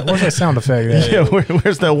 Yeah, where's that sound effect? Yeah,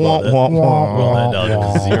 where's that womp womp womp? Roll that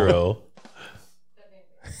down to 0.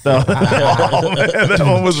 Oh, man, that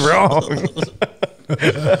one was wrong.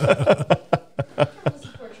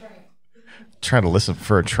 Trying to listen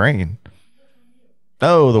for a train.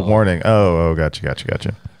 Oh, the warning. Oh,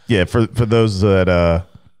 gotcha. Yeah, for those that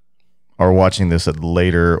are watching this at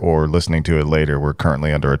later or listening to it later, we're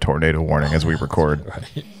currently under a tornado warning as we record.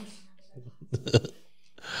 Right.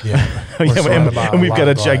 Yeah. And we've got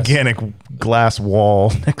a gigantic glass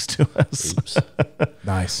wall next to us.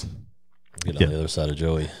 Nice. Get on the other side of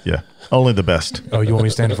Joey. Yeah. Only the best. Oh, you want me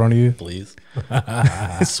to stand in front of you? Please.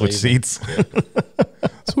 Switch seats.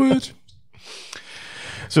 Switch.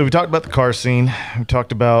 So we talked about the car scene. We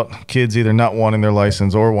talked about kids either not wanting their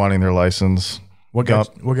license or wanting their license. What got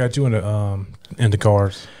you into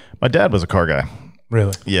cars? My dad was a car guy.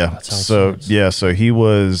 Really? Yeah. So he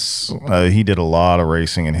was he did a lot of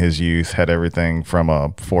racing in his youth. Had everything from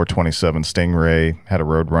a 427 Stingray. Had a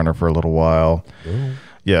Roadrunner for a little while. Ooh.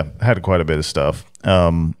 Yeah, had quite a bit of stuff.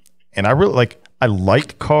 And I really I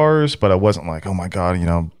liked cars, but I wasn't like, oh my god,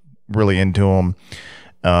 really into them.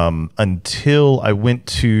 Until I went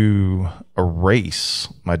to a race.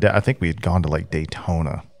 My dad, I think we had gone to like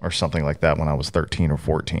Daytona or something like that when I was 13 or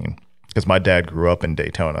 14, because my dad grew up in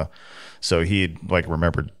Daytona. So he had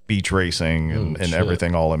remembered beach racing and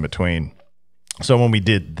everything all in between. So when we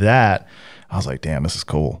did that, I was like, damn, this is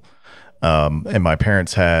cool. And my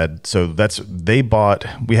parents we have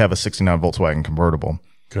a 69 Volkswagen convertible.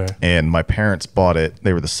 Okay. And my parents bought it.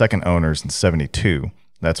 They were the second owners in 72.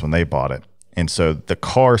 That's when they bought it. And so the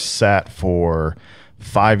car sat for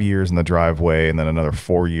 5 years in the driveway and then another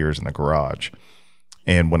 4 years in the garage.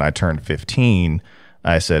 And when I turned 15,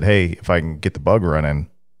 I said, hey, if I can get the bug running,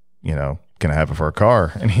 can I have it for a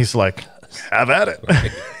car? And he's like, have at it.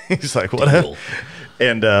 Right. He's like, what?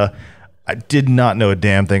 And I did not know a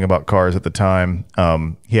damn thing about cars at the time.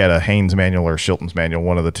 He had a Haynes manual or Shilton's manual,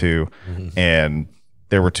 one of the two. Mm-hmm. And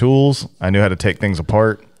there were tools. I knew how to take things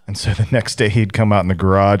apart. And so the next day he'd come out in the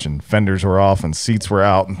garage and fenders were off and seats were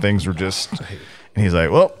out and things were just, and he's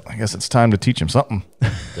like, well, I guess it's time to teach him something.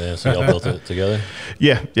 Yeah, so y'all built it together?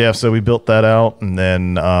 Yeah. So we built that out and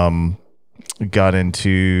then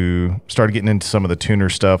started getting into some of the tuner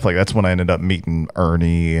stuff. Like that's when I ended up meeting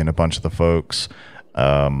Ernie and a bunch of the folks.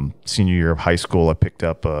 Senior year of high school, I picked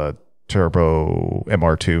up a turbo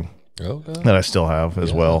MR2. Okay. That I still have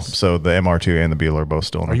as well. So the MR2 and the Beetle are both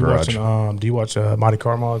still in the garage. Do you watch Mighty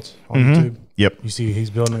Car Mods on YouTube? Yep. You see he's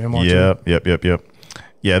building an MR2? Yep.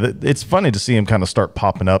 Yeah, it's funny to see him kind of start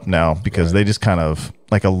popping up now because they just kind of,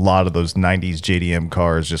 like a lot of those 90s JDM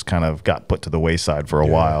cars just kind of got put to the wayside for a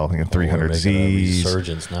while. 300Zs.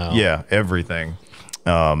 Resurgence now. Yeah, everything.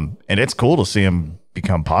 And it's cool to see him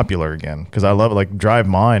become popular again because I love it. Like drive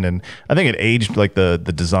mine, and I think it aged, like the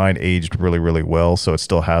design aged really, really well, so it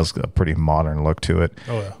still has a pretty modern look to it.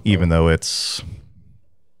 Oh yeah. Even though that's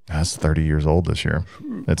 30 years old this year.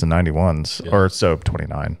 It's a 91s or so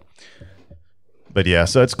 29. But yeah,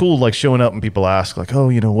 so it's cool like showing up and people ask like, oh,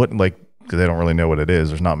 what, like, because they don't really know what it is.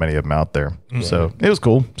 There's not many of them out there. Mm-hmm. So it was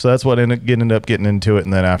cool. So that's what ended up getting into it.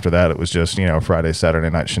 And then after that, it was just, Friday, Saturday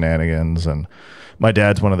night shenanigans. And my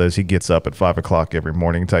dad's one of those, he gets up at 5 o'clock every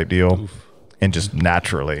morning type deal. Oof. And just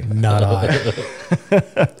naturally. Not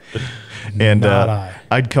I. And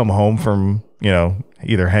I'd come home from,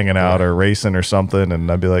 either hanging out or racing or something.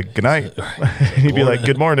 And I'd be like, good night. And he'd be like,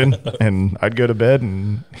 good morning. And I'd go to bed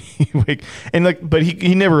and he'd wake. And but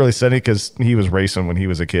he never really said it because he was racing when he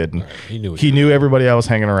was a kid. And he knew everybody I was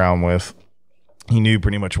hanging around with. He knew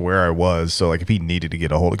pretty much where I was. So like if he needed to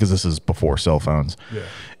get a hold of, because this is before cell phones. Yeah.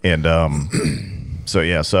 And so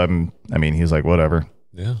he's like, whatever.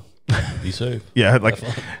 Yeah. Be safe. Yeah, like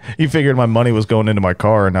he figured my money was going into my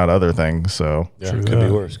car and not other things. So yeah, it could be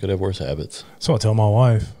worse. Could have worse habits. So I tell my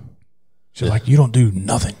wife, she's like, "You don't do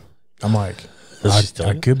nothing." I'm like,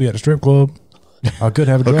 I could be at a strip club. I could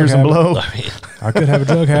have a drug Hookers and habit. blow. I mean, I could have a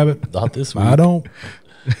drug habit. not this week. I don't.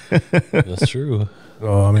 That's true.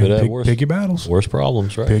 I mean, Could have pick your battles. Worse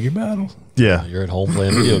problems, right? Pick your battles. Yeah. You're at home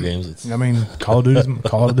playing video games. It's I mean, Call of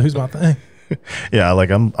Duty's my thing. Yeah, like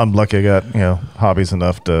I'm lucky I got, hobbies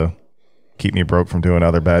enough to keep me broke from doing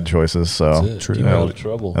other bad choices. So it. Keep you out of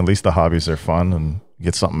trouble. at least the hobbies are fun and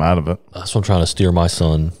get something out of it. That's what I'm trying to steer my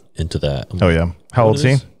son into that. Oh yeah. How old is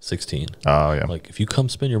he? 16. Oh yeah. Like, if you come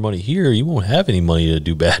spend your money here, you won't have any money to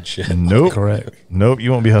do bad shit. Nope. Correct. Nope.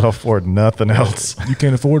 You won't be able to afford nothing else. You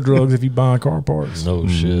can't afford drugs if you buy car parts. No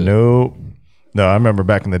shit. Nope. No, I remember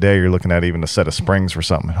back in the day, you're looking at even a set of springs for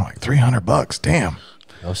something. I'm like $300. Damn.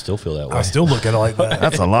 I still feel that way. I still look at it like that.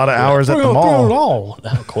 That's a lot of hours at the mall. all.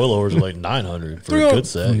 Now coilovers are like 900 for a good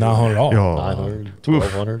set. $900 all. Yo, 900,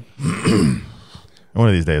 1200. one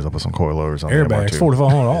of these days, I'll put some coilovers on Airbags, the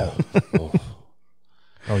 $4,500 all. Oh,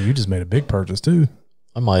 Oh, you just made a big purchase too.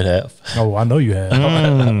 I might have. Oh, I know you have.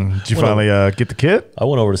 Did you finally get the kit? I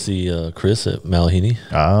went over to see Chris at Malahini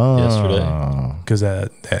Oh. yesterday. Because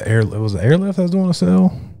that was the airlift that was doing a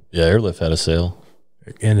sale. Yeah, Airlift had a sale.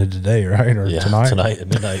 Ended today, right? Or Yeah, tonight? at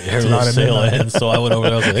midnight. Tonight Airlift at sale midnight. ends. So I went over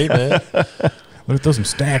there. I was like, hey, man, Let me throw some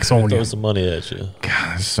stacks on throw you. some money at you. God,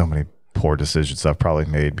 there's so many poor decisions I've probably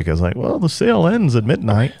made because, the sale ends at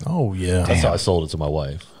midnight. Oh, yeah. That's how I sold it to my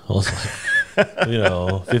wife. I was like,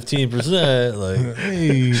 15%. Like,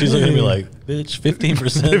 Hey, she's looking at me like, bitch,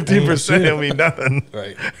 15%. 15% will mean nothing.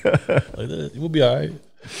 Right. Like that, we'll be all right.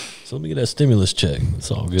 So let me get that stimulus check.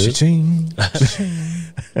 It's all good. Cha-ching. Cha-ching.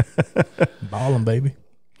 Ballin', baby.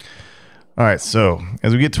 All right, so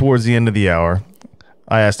as we get towards the end of the hour,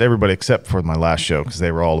 I asked everybody except for my last show because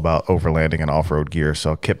they were all about overlanding and off-road gear.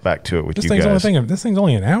 So I'll get back to it with This you thing's guys. this thing's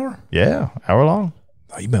only an hour? Yeah, hour long.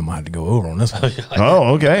 Oh, you might have to go over on this one.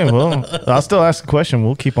 Oh, okay. Well, I'll still ask the question.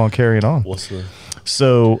 We'll keep on carrying on. What's the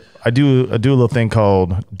So I do a little thing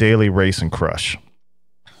called daily race and crush.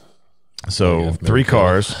 So yeah, 3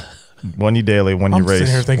 cars, one you daily, one you I'm sitting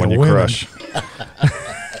here race, thinking one you women. crush.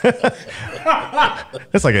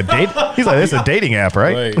 It's like a date. He's like, it's a dating app,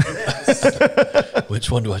 right? right?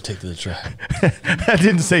 Which one do I take to the track? I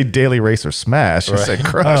didn't say daily race or smash. I said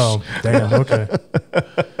crush. Oh, damn. Okay.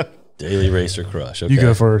 Daily race or crush. Okay. You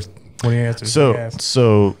go first. What do you answer?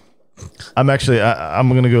 So I'm actually I'm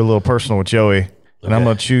gonna go a little personal with Joey, and I'm Okay.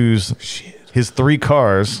 gonna choose his 3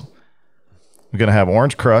 cars. We're gonna have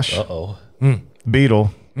Orange Crush, Uh-oh.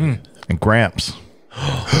 Beetle, and Gramps.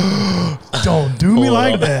 Don't do me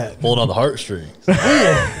like that. Pulling on the heartstrings.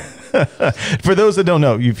 For those that don't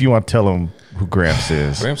know, if you want to tell them who Gramps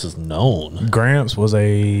is, Gramps is known. Gramps was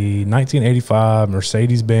a 1985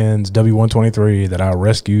 Mercedes-Benz W123 that I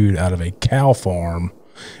rescued out of a cow farm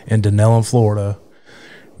in Denellen, Florida.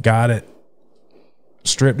 Got it,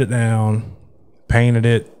 stripped it down, painted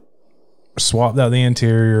it, swapped out the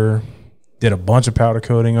interior, did a bunch of powder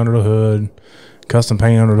coating under the hood, custom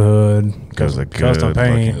paint under the hood, Because a custom good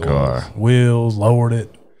paint, looking car. wheels, lowered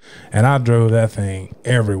it, and I drove that thing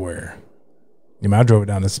everywhere. I drove it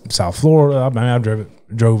down to South Florida. I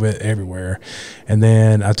drove it everywhere. And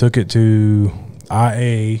then I took it to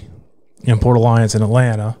IA in Port Alliance in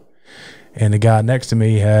Atlanta, and the guy next to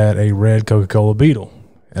me had a red Coca-Cola Beetle.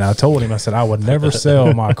 And I told him, I said, I would never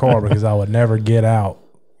sell my car because I would never get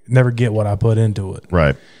what I put into it.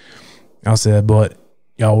 right? I said, but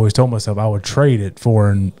I always told myself I would trade it for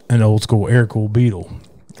an old school air-cooled Beetle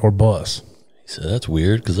or bus. He said, that's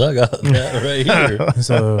weird because I got that right here.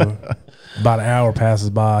 So about an hour passes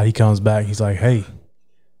by. He comes back. He's like, hey,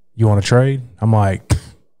 you want to trade? I'm like,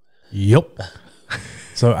 yep.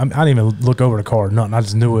 So I didn't even look over the car, nothing. I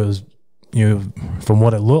just knew it was, from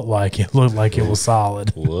what it looked like it was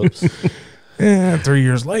solid. Whoops. And 3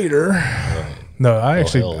 years later, no, I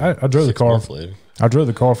drove the 6 car. months later. I drove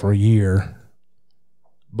the car for a year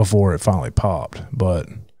before it finally popped, but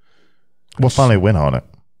What finally went on it?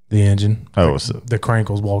 the engine, Oh, so, the crank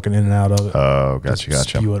was walking in and out of it. gotcha.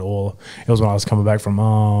 Spewing oil. It was when I was coming back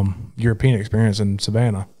from European experience in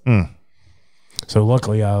Savannah. So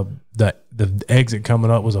luckily, the exit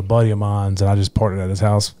coming up was a buddy of mine's, and I just parked it at his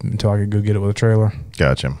house until I could go get it with a trailer.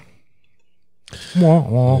 Gotcha.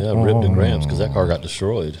 Yeah, ripped to Gramps because that car got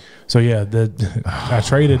destroyed. So yeah, I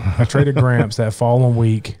traded Gramps that following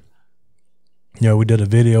week. We did a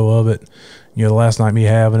video of it. The last night me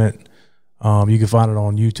having it. You can find it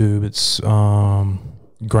on YouTube. It's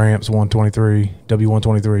Gramps 123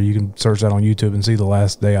 W123. You can search that on YouTube and see the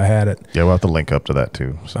last day I had it. Yeah, we'll have to link up to that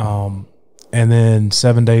too. So. And then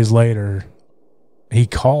 7 days later, he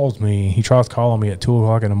calls me. He tries calling me at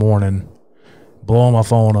 2:00 in the morning, blowing my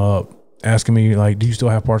phone up, asking me like, "Do you still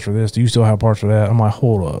have parts for this? Do you still have parts for that?" I'm like,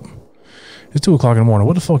 "Hold up, it's 2:00 in the morning.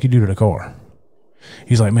 What the fuck you do to the car?"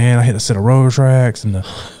 He's like, man, I hit a set of road tracks and the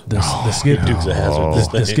skid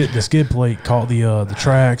the skid plate caught the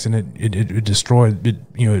tracks and it destroyed it.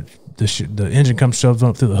 The engine comes shoved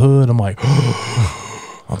up through the hood. I'm like,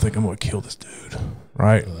 I think I'm gonna kill this dude,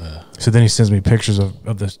 right? So then he sends me pictures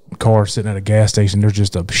of the car sitting at a gas station. There's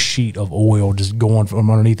just a sheet of oil just going from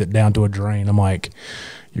underneath it down to a drain. I'm like,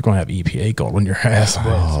 you're gonna have EPA calling your ass,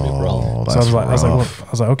 bro. So I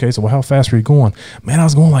was like, okay, so how fast were you going? Man, I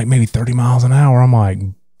was going like maybe 30 miles an hour. I'm like,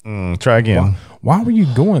 try again. Why were you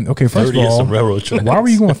going? Okay, first of all, why were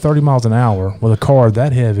you going 30 miles an hour with a car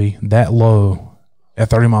that heavy, that low, at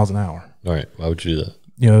 30 miles an hour? All right, why would you do that?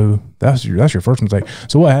 That's your first mistake.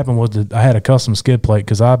 So what happened was that I had a custom skid plate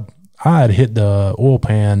because I had hit the oil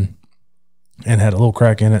pan and had a little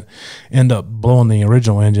crack in it. End up blowing the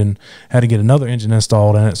original engine. Had to get another engine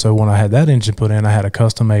installed in it. So when I had that engine put in, I had a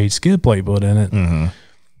custom made skid plate put in it.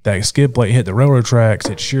 That skid plate hit the railroad tracks.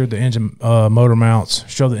 It sheared the engine motor mounts,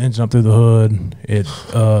 shoved the engine up through the hood. It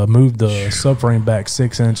moved the subframe back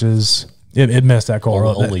 6 inches. It messed that car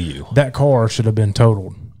up. That car should have been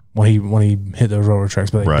totaled when he hit those railroad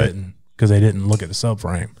tracks, but they didn't because they didn't look at the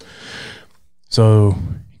subframe. So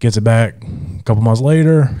he gets it back a couple months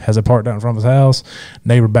later, has it parked out in front of his house.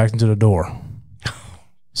 Neighbor backed into the door.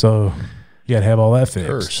 So you got to have all that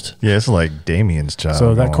fixed. Yeah, it's like Damien's job.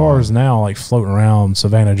 So that car is now like floating around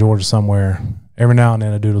Savannah, Georgia somewhere. Every now and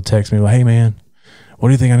then a dude will text me like, hey, man, what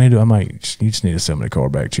do you think I need to do? I'm like, you just need to send me the car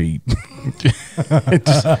back cheap.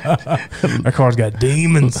 That car's got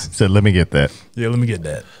demons. So let me get that. Yeah, let me get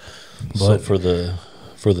that. But So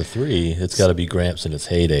for the 3, it's got to be Gramps in its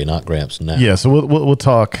heyday, not Gramps now. Yeah, so we'll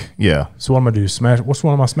talk. Yeah. So what am I gonna do? Smash? Which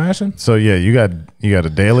one am I smashing? So yeah, you got a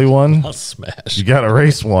daily one. Not smash. You got a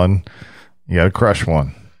race one. You got a crush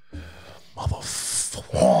one.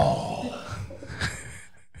 Motherfucker.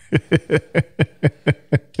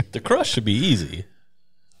 The crush should be easy.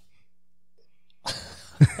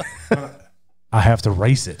 I have to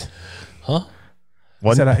race it. Huh?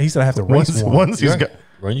 He said I have to race one. Once he's got.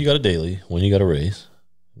 One you got a daily, one you got a race,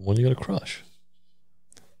 one you got a crush.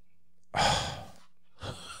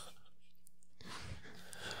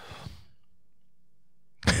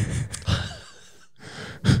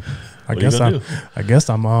 I guess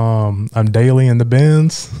I'm daily in the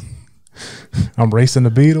Benz. I'm racing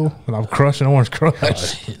the Beetle and I'm crushing Orange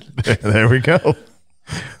Crush. There we go.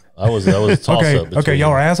 I was a toss up. Okay,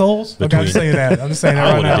 y'all are assholes. Okay, I'm just saying that. I'm just saying that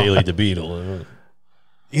I right would now. have daily the Beetle.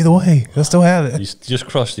 Either way, let's still have it. You just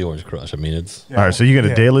crush the Orange Crush. I mean, it's. All right, so you got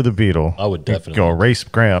a daily the Beetle. I would definitely go race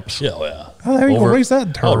Gramps. Yeah, yeah. How the hell are you gonna race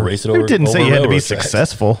that turd? I'll race it over. It didn't say you had to be railroad tracks.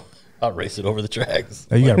 successful. I'll race it over the tracks.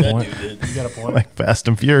 Hey, you like got a that point. dude did. You got a point. Like Fast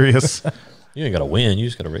and Furious. You ain't got to win. You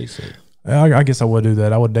just got to race it. I guess I would do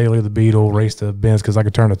that. I would daily the Beetle, race the Benz because I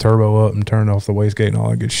could turn the turbo up and turn off the wastegate and all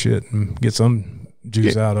that good shit and get some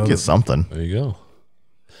juice out of it. Get something. There you go.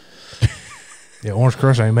 Yeah, Orange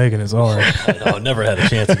Crush ain't making it. Sorry. I never had a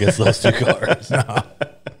chance against those two cars.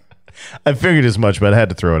 I figured as much, but I had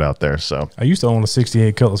to throw it out there. So I used to own a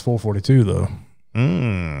 68 Cutlass 442 though.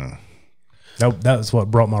 That's what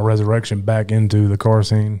brought my resurrection back into the car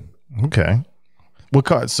scene. Okay. What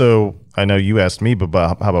car? So I know you asked me, but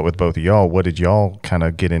how about with both of y'all? What did y'all kind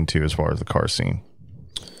of get into as far as the car scene?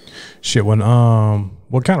 Shit, when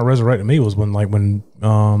what kind of resurrected me was when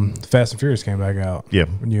Fast and Furious came back out. Yeah,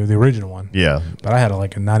 the original one. Yeah, but I had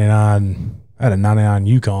a 99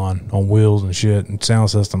 Yukon on wheels and shit and sound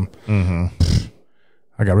system.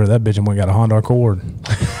 I got rid of that bitch and went and got a Honda Accord.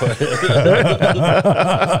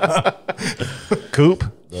 Coupe.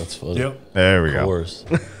 That's funny. Yep. There we go. Of course.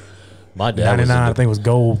 My dad 99, I think, was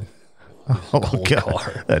gold. Oh my God.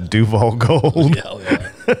 Car. That Duval gold.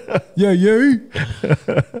 Yeah. Yeah.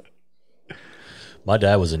 My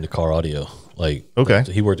dad was into car audio. Like,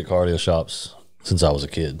 he worked at car audio shops since I was a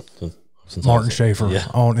kid. Since Martin Schaefer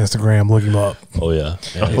on Instagram. Look him up. Oh yeah.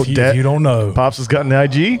 If you don't know, Pops has got an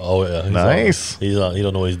IG. Oh yeah. Nice. He's on. He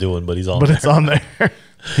don't know what he's doing, but he's on. But it's on there.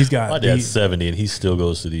 He's got. My dad's 70, and he still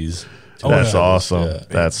goes to these. That's awesome. Yeah.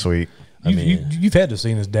 That's sweet. You've had to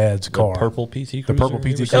see his dad's car. The purple PT Cruiser. The purple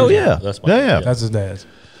PT Cruiser. Oh yeah. That's That's his dad's.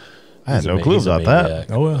 I had no clue about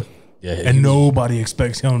that. Oh yeah. Yeah, and nobody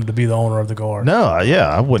expects him to be the owner of the car. No, yeah,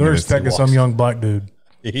 I wouldn't. They're expecting some young black dude.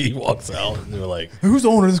 He walks out, and they're like, "Who's the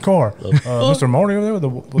owner of this car? Mr. Marty over there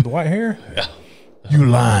with the white hair." Yeah, you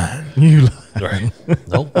lying. Right.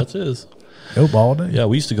 Nope, that's his. Nope, all day. Yeah,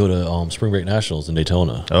 we used to go to Spring Break Nationals in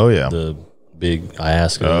Daytona. Oh yeah, the big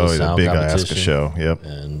Iasca the big Iasca show. Yep,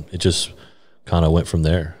 and it just kind of went from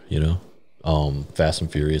there. Fast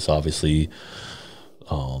and Furious, obviously.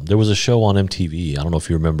 There was a show on MTV. I don't know if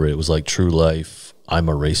you remember it. It was like True Life. I'm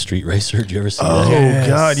a Street Racer. Did you ever see that? Oh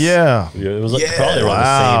God, yeah. It was like probably around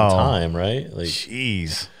the same time, right? Like,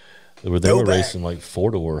 jeez. They were racing like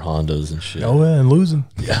 4-door Hondas and shit. Oh, yeah, and losing.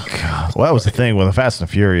 Yeah. God. Well, that was the thing. When the Fast and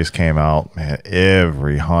Furious came out, man,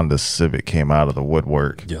 every Honda Civic came out of the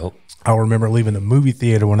woodwork. Yep. I remember leaving the movie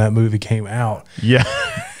theater when that movie came out. Yeah.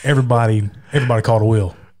 Everybody called a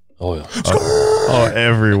wheel. Oh, yeah. Oh,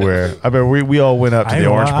 everywhere. I mean, we all went up to the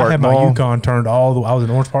Orange Park I had Mall. my Yukon turned all the. I was in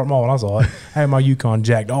Orange Park Mall and I saw it. I had my Yukon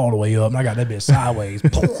jacked all the way up, and I got that bitch sideways.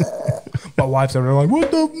 My wife's over there like,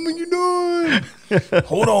 "What the f you doing?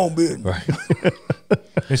 Hold on, bitch." Right.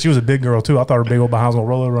 And she was a big girl too. I thought her big old behind was gonna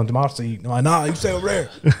roll over onto my seat. I'm like, "Nah, you stay over there."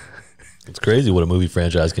 It's crazy what a movie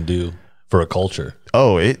franchise can do for a culture.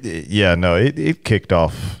 Oh, it kicked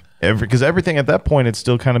off because everything at that point had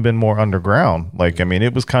still kind of been more underground. Like, I mean,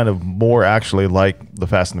 it was kind of more actually like the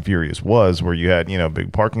Fast and the Furious was, where you had,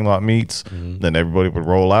 big parking lot meets, then everybody would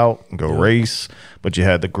roll out and go race. But you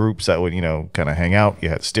had the groups that would, kind of hang out. You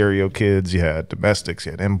had stereo kids, you had domestics,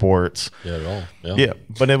 you had imports. Yeah, at all. Yeah,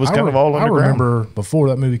 but it was kind of all underground. I remember before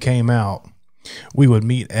that movie came out, we would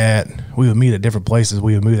meet at different places.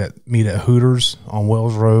 We would meet at Hooters on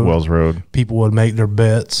Wells Road. People would make their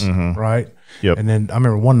bets, right? Yep. And then I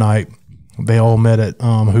remember one night they all met at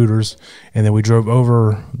Hooters, and then we drove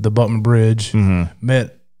over the Buckman Bridge,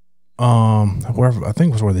 met wherever, I think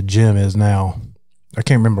it was where the gym is now. I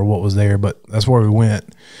can't remember what was there, but that's where we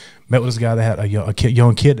went. Met with this guy that had a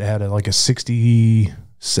young kid that had a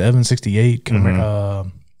 67, 68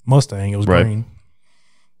 Mustang. It was green.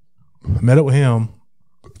 Met up with him.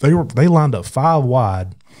 They lined up 5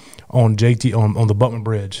 wide on on the Buckman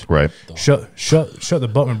Bridge. Right. Shut the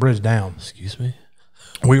Buckman Bridge down. Excuse me.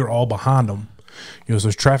 We were all behind them. So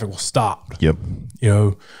traffic was stopped. Yep.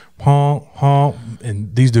 Honk, honk,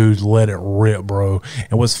 and these dudes let it rip, bro.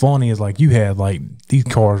 And what's funny is you had these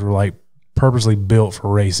cars were purposely built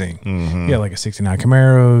for racing. You had a 69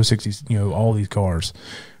 Camaro, 60, all these cars.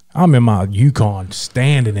 I'm in my Yukon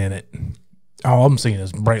standing in it. All I'm seeing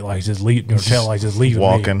is brake lights just leaving, tail lights just leaving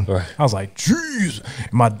walking. me. I was like, jeez.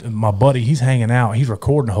 My buddy, he's hanging out. He's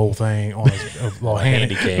recording the whole thing on his little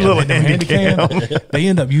handy cam. They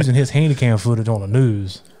end up using his handy cam footage on the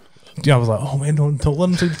news. I was like, oh man, don't let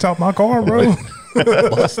them see the top of my car, bro.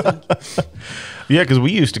 Yeah, because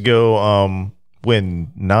we used to go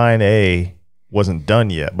when 9A wasn't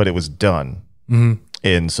done yet, but it was done.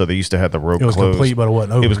 And so they used to have the road closed. It was complete, but it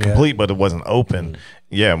wasn't open. It was complete, but it wasn't open.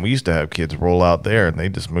 Yeah, and we used to have kids roll out there, and they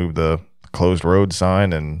just moved the closed road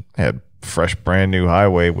sign and had fresh, brand new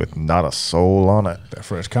highway with not a soul on it. That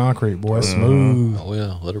fresh concrete, boy, smooth. Oh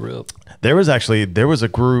yeah, let it rip. There was a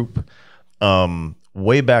group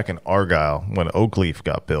way back in Argyle when Oakleaf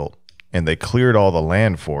got built, and they cleared all the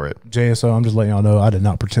land for it. JSO, I'm just letting y'all know I did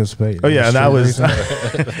not participate. Oh yeah, and that was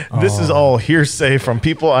this is all hearsay from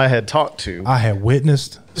people I had talked to. I had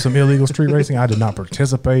witnessed some illegal street racing. I did not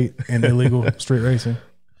participate in illegal street racing.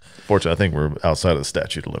 Fortunately, I think we're outside of the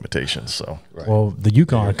statute of limitations. So, well, the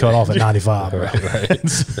Yukon cut off at 95. Right.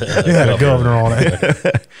 They had a governor on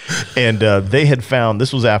it. And they had found,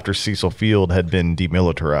 this was after Cecil Field had been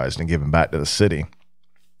demilitarized and given back to the city.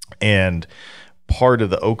 And part of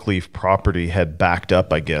the Oakleaf property had backed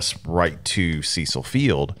up, I guess, right to Cecil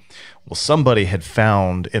Field. Well, somebody had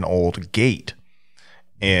found an old gate,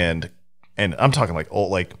 and I'm talking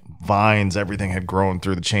old, vines, everything had grown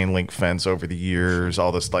through the chain link fence over the years,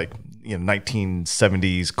 all this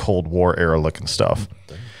 1970s Cold War era looking stuff.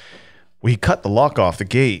 We cut the lock off the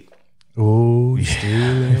gate. Oh,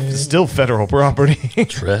 still federal property.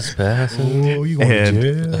 Trespassing. Oh, you going to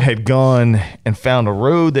jail? Had gone and found a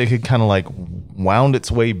road that could kind of wound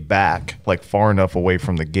its way back, far enough away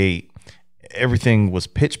from the gate. Everything was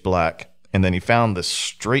pitch black. And then he found this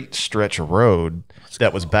straight stretch of road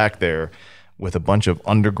that was back there with a bunch of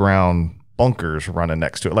underground bunkers running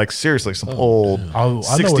next to it. Seriously, some old 60s,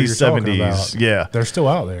 70s. Yeah. They're still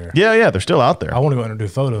out there. Yeah, they're still out there. I want to go out and do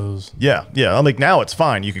photos. Yeah. Now it's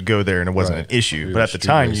fine. You could go there and it wasn't an issue. But at the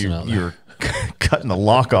time, you were cutting the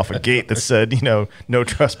lock off a gate that said, no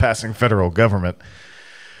trespassing federal government.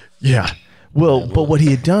 Yeah. Well, but what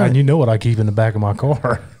he had done. And you know what I keep in the back of my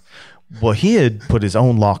car. Well, he had put his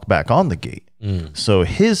own lock back on the gate. So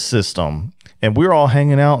his system, and we were all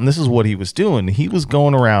hanging out, and this is what he was doing. He was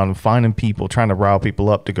going around finding people, trying to rile people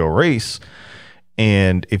up to go race.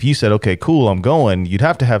 And if you said, okay, cool, I'm going, you'd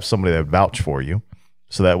have to have somebody that would vouch for you.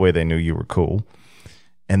 So that way they knew you were cool.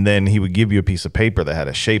 And then he would give you a piece of paper that had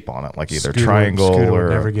a shape on it, like either a triangle or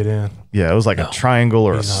never get in. Yeah, it was a triangle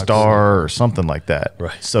or a star or something like that.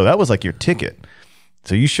 Right. So that was your ticket.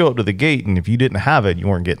 So you show up to the gate, and if you didn't have it, you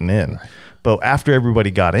weren't getting in. Right. But after everybody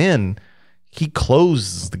got in, he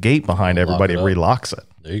closes the gate behind everybody and relocks it.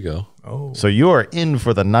 There you go. Oh. So you are in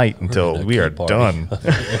for the night until we are done.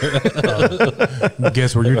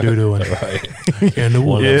 Guess where you're doing? Right. In the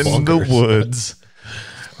woods. In the woods.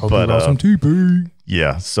 Hope you got some TP.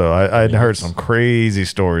 Yeah. So I'd heard some crazy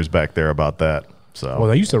stories back there about that. So well,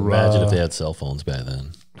 they used to imagine if they had cell phones back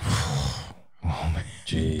then. Oh man.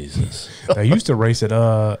 Jesus. They used to race at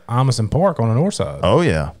Amundsen Park on the north side. Oh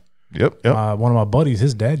yeah. Yep. One of my buddies,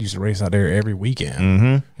 his dad used to race out there every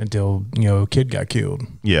weekend until a kid got killed.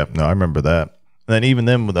 Yeah, no, I remember that. And then even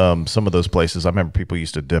then with some of those places, I remember people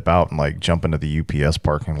used to dip out and like jump into the UPS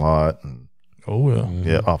parking lot. And,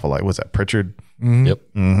 yeah, off of like what's that, Pritchard? Yep.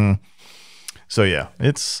 So yeah,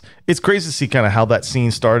 it's crazy to see kind of how that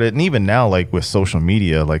scene started, and even now, like with social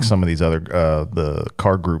media, like some of these other the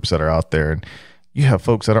car groups that are out there, and you have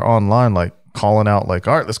folks that are online like calling out like,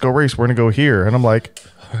 all right, let's go race, we're gonna go here, and I'm like.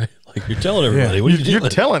 All right. Like you're telling everybody. What are you doing? You're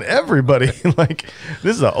telling everybody. Like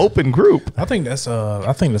this is an open group. I think that's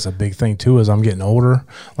a big thing too. As I'm getting older,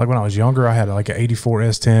 like when I was younger, I had like an '84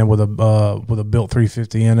 S10 with a built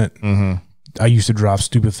 350 in it. I used to drive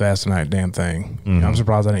stupid fast in that damn thing. I'm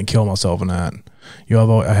surprised I didn't kill myself in that.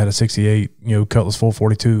 I had a '68 Cutlass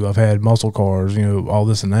 442. I've had muscle cars. All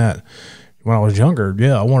this and that. When I was younger,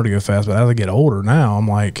 I wanted to go fast, but as I get older now, I'm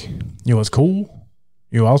like, it's cool.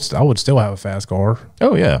 I would still have a fast car.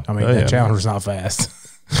 Oh yeah, I mean that Challenger's not fast.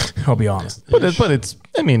 I'll be honest. But it's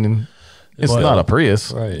I mean, it's not a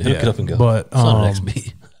Prius, right? It'll get up and go. But it's not an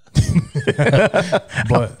XB.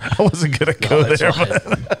 But I wasn't gonna go there.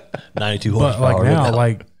 But 92 horsepower. But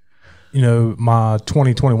like now, my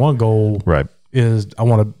 2021 goal is I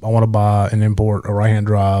want to buy and import a right-hand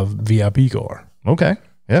drive VIP car. Okay.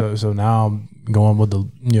 Yeah. So now I'm going with the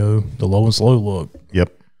low and slow look.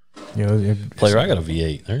 Yep. Player, I got a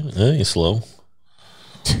V8. That ain't slow.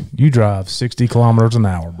 You drive 60 kilometers an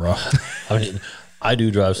hour, bro. I mean, I do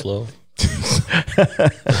drive slow.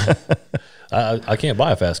 I can't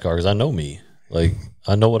buy a fast car because I know me. Like,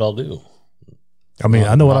 I know what I'll do. I mean,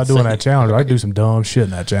 I know what I do in that Challenger. I do some dumb shit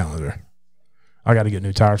in that Challenger. I got to get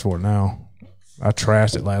new tires for it now. I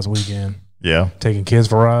trashed it last weekend. Yeah. Taking kids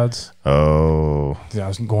for rides. Oh. Yeah, I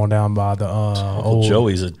was going down by the Uncle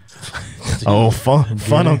Joey's a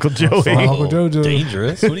fun Uncle Joey. Fun Uncle Jojo.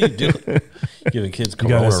 Dangerous. What are you doing? Giving kids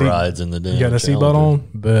Corona rides in the day. You got a seatbelt on?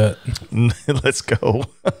 But let's go.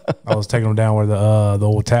 I was taking them down where the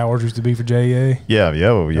old towers used to be for JEA. Yeah.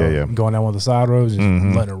 Going down one of the side roads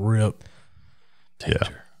and letting it rip. Danger. Yeah.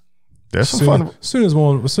 There's some fun. As soon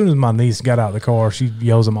as my niece got out of the car, she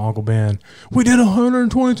yells at my Uncle Ben, "We did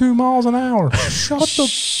 122 miles an hour." Shut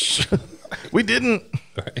the. We didn't.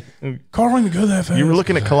 Right. Car wouldn't go that fast. You were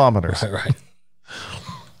looking at kilometers. Right.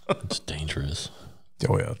 It's dangerous.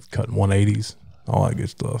 Oh yeah, cutting 180s, all that good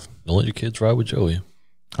stuff. Don't let your kids ride with Joey.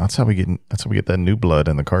 That's how we get that new blood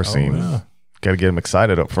in the car scene. Yeah. Got to get them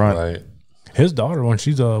excited up front. Right. His daughter, when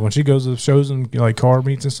she goes to shows and like car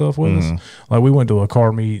meets and stuff with us, like we went to a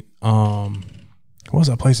car meet. What was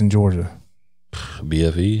that place in Georgia?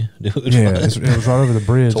 BFE, dude. Yeah, it was right over the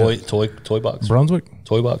bridge. Toy box. Brunswick.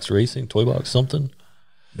 Toy box racing. Toy box something.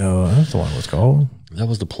 No, that's the one it was called. That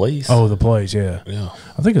was the place. Oh, the place. Yeah. Yeah.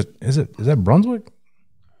 I think is that Brunswick?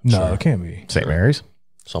 No, it can't be. St. Mary's.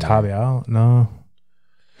 Tybee Island. No.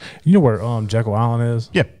 You know where Jekyll Island is?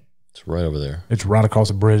 Yeah. It's right over there. It's right across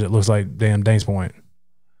the bridge. It looks like damn Danes Point.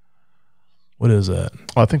 What is that?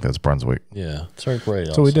 Oh, I think that's Brunswick. Yeah, it's right.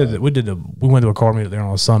 So we went to a car meet there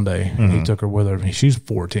on a Sunday, and he took her with her. She's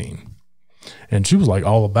 14, and she was like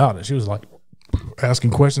all about it. She was like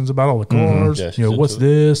asking questions about all the cars. Yeah, what's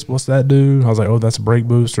this? What's that do? I was like, oh, that's a brake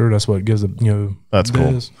booster. That's what gives the That's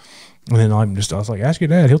cool. And then I was like, ask your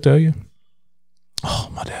dad. He'll tell you. Oh,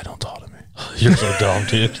 my dad don't talk to me. You're so dumb,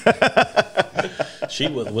 dude. She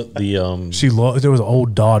was with the there was an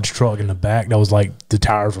old Dodge truck in the back that was like the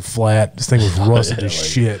tires were flat. This thing was rusted as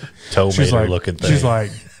shit. Tow-mater looking thing. She's like,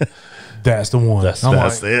 that's the one. That's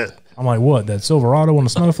it. I'm like, what? That Silverado on the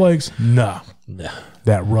snowflakes? Nah.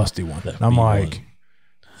 That rusty one. And I'm like,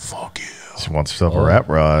 fuck you. She wants herself a rat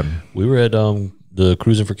rod. We were at the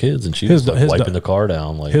Cruising for Kids, and she was like wiping the car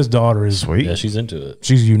down. Like his daughter is sweet. Yeah, she's into it.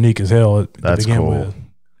 She's unique as hell to begin cool. with.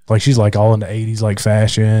 Like she's like all in the 80s, like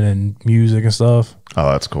fashion and music and stuff.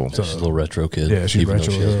 Oh, that's cool. So, she's a little retro kid. Yeah, she's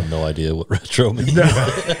retro. She has no idea what retro means.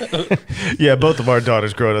 Yeah, both of our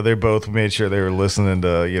daughters growing up, they both made sure they were listening to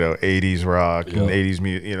 80s rock and 80s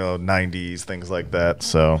music, 90s things like that.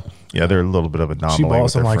 So yeah, they're a little bit of a anomaly. She bought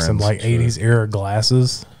with some their like friends. 80s era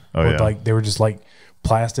glasses. Oh yeah, like they were just like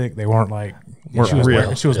plastic. They weren't like And she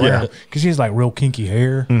was wearing because she has like real kinky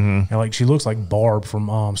hair, and like she looks like Barb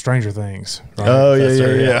from Stranger Things. Right? Oh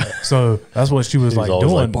yeah. So that's what she was like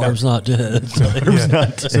doing. Like, Barb's not dead.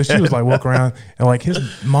 So she was like walking around, and like his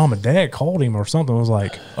mom and dad called him or something. Was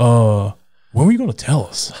like, when were you going to tell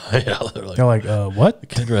us? Yeah, they're like, what?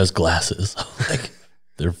 Kendra has glasses. Like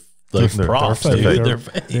they're props, they're dude. fake. They're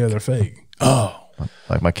fake. Yeah, they're fake. Oh,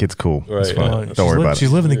 Like my kid's cool. Right, It's fine. right. Don't worry about it.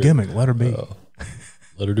 She's living the gimmick. Let her be.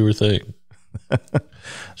 Let her do her thing.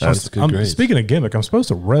 That's good grades. Speaking of gimmick, I'm supposed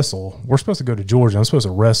to wrestle. We're supposed to go to Georgia. I'm supposed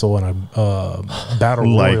to wrestle in a battle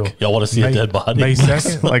royal. Y'all want to see a dead body? May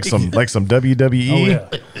 2nd. like some WWE. Oh yeah.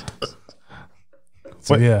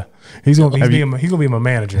 So yeah, he's gonna be my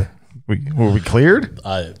manager. Were we cleared?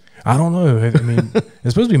 I don't know. I mean,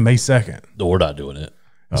 it's supposed to be May 2nd. No, we're not doing it.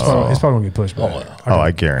 It's probably gonna get pushed back.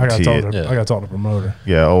 I guarantee it. I gotta talk to the promoter.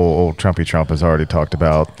 Yeah, old Trumpy Trump has already talked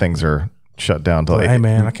about things are shut down till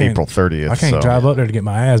April 30th. I can't drive up there to get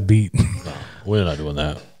my ass beat. No, we're not doing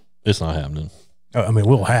that. It's not happening. I mean, it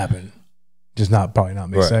will happen. Just probably not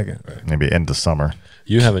May 2nd. Right. Maybe end of summer.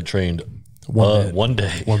 You haven't trained one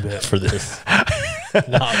day bit for this.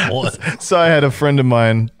 Not one. So I had a friend of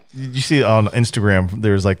mine. You see on Instagram,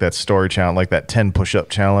 there's like that story challenge, like that 10 push-up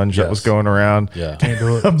challenge that was going around. Yeah. Can't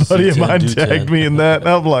do it. A buddy of 10, mine do tagged 10. me in that, and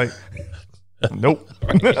I'm like, nope.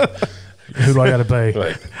 Who do I got to pay?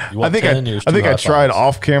 Right. I think I tried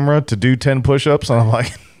off camera to do 10 push-ups, and I'm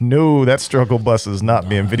like, no, that struggle bus is not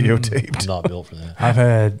being videotaped. Not built for that.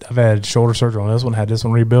 I've had shoulder surgery on this one. Had this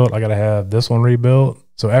one rebuilt. I got to have this one rebuilt.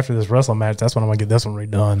 So after this wrestling match, that's when I'm gonna get this one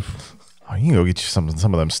redone. Oh, you can go get you some of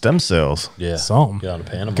them stem cells. Yeah. Something. Get out of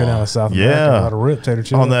Panama. Go down to South Yeah. America. Got a rip tater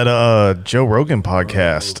chip. On that Joe Rogan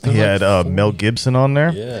podcast, he had Mel Gibson on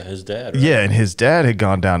there. Yeah, his dad. Right? Yeah, and his dad had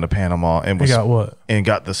gone down to Panama and He got what? and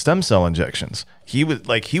got the stem cell injections. He was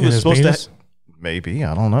his supposed penis? to. Maybe,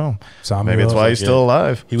 I don't know. Sign me Maybe that's up. why he's still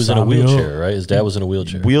alive. He was in a Sign me up. wheelchair, right? His dad was in a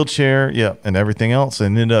wheelchair. Wheelchair, yeah, and everything else,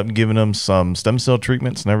 and ended up giving him some stem cell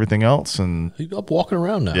treatments and everything else, and He's up walking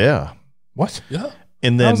around now. yeah, What? Yeah.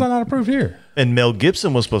 and How then is that not approved here? and Mel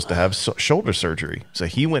Gibson was supposed to have shoulder surgery, so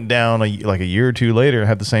he went down like a year or two later, and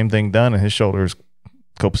had the same thing done, and his shoulder's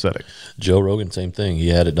copacetic. Joe Rogan, same thing. He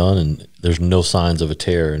had it done, and there's no signs of a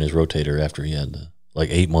tear in his rotator after he had like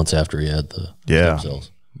 8 months after he had the stem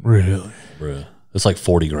cells. Really? Bruh. It's like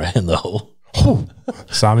 $40,000 though.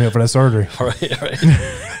 Sign me up for that surgery. Right.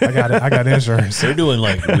 I got it. I got insurance. They're doing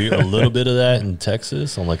like a little bit of that in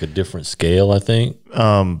Texas on like a different scale, I think.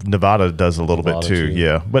 Nevada does a little bit too, too.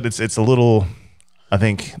 yeah, but it's a little. I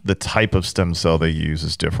think the type of stem cell they use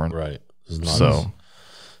is different, Right. It's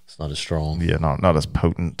not as strong. yeah, not as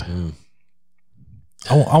potent.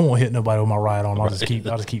 I won't hit nobody with my right arm. I'll just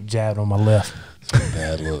keep jabbing on my left.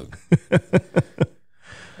 Bad look.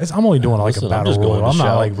 I'm only doing like Listen, a I'm battle just going royal. to I'm not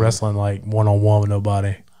shout. like wrestling like one-on-one with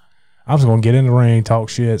nobody. I'm just gonna get in the ring, talk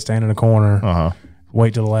shit, stand in the corner,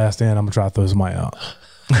 wait till the last end. I'm gonna try to throw somebody out.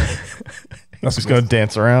 That's just gonna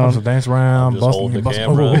dance I'm around. just dance around, Just hold the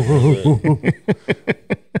camera.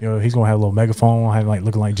 You know, he's gonna have a little megaphone, have like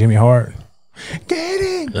looking like Jimmy Hart. Get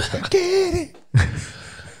it, get it.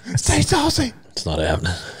 Stay saucy. It's not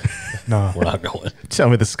happening. No, We're not going. Tell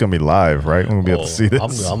me this is gonna be live, right? We're gonna be able to see this.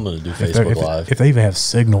 I'm going to do Facebook Live. if they even have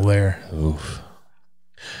signal there, Oof.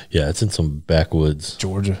 Yeah, it's in some backwoods.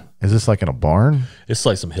 Georgia. Is this like in a barn? It's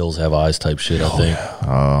like some Hills Have Eyes type shit, I think.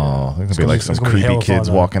 Oh, there's gonna be like some it's gonna be creepy hella kids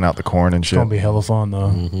fun, walking out the corn and It's shit. gonna be hella fun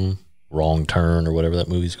though. Wrong Turn or whatever that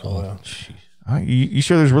movie's called. Jeez. You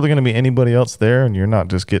sure there's really gonna be anybody else there, and you're not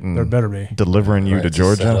just getting There better be. delivering you Right, to it's a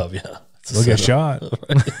Georgia? setup, yeah. It's a They'll get setup.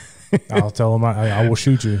 shot. I'll tell them I will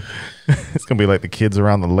shoot you. It's gonna be like the kids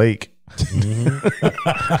around the lake.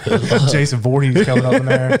 Jason Voorhees coming up in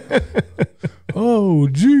there. Oh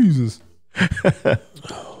Jesus!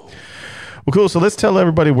 Well, cool. So let's tell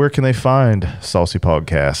everybody where can they find Saucey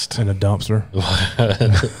Podcast. In a dumpster.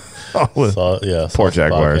 Poor Saucey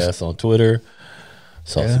Jaguars. Podcast on Twitter.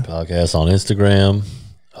 Saucey Podcast on Instagram.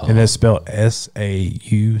 And that's spelled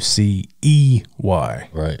SAUCEY.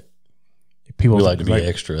 Right. People We like to be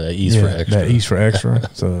extra. That E's for extra. That E's for extra.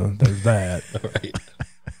 So there's that. Right.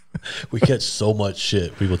 We catch so much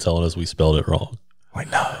shit. People telling us we spelled it wrong. Like,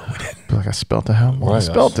 no, we didn't. Like I spelt it how? Well, I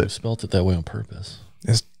spelt We it. spelled it that way on purpose.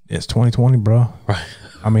 It's 2020, bro. Right.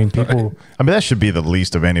 I mean, people. I mean, that should be the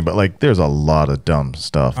least of any, but like, there's a lot of dumb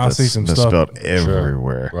stuff. I see some stuff. spelled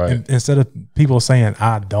everywhere. Right. Instead of people saying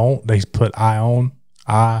I don't, they put ION.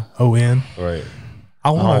 Right. I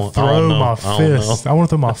want to throw my fist. I want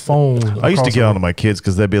to throw my phone. I used to across get the- onto my kids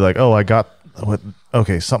because they'd be like, "Oh, I got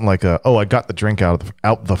something like I got the drink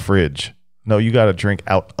out the fridge." No, you got a drink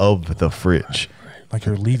out of the fridge. Like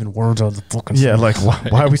you're leaving words out of the fucking Yeah, sentence.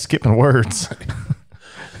 like why are we skipping words?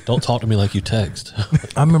 Don't talk to me like you text.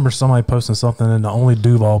 I remember somebody posting something in the Only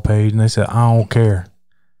Duval page, and they said, "I don't care."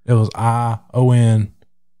 It was ION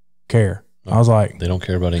care. I was like, They don't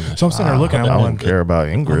care about English. so I'm sitting there looking at I one. don't care about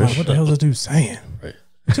I'm like, English. what the hell is this dude saying? Right.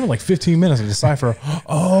 It took me like 15 minutes to decipher.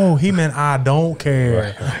 Oh, he meant I don't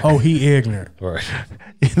care. Right. Oh, he ignorant. Right.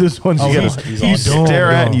 Those ones you he's- gotta he's you on stare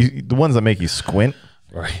dumb. at, and you, the ones that make you squint.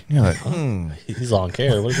 Right. You're like, He's on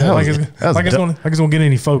care. What is that? Like it's, was like it's dumb. gonna get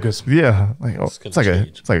any focus. yeah, like gonna it's like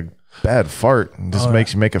change. it's like a bad fart. It just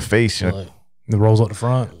makes you make a face. You know, Like, It rolls up the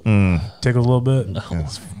front, tickles a little bit.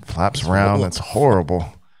 it flaps around. It's horrible.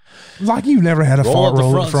 Like you never had a roll fart up the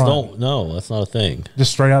roll up fronts. the front. Don't. No, that's not a thing.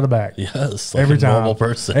 Just straight out the back. Yes. Like Every a time. normal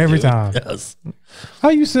person. Every dude. time. Yes. How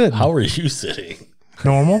you sitting? How are you sitting?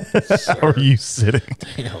 Normal. How are you sitting?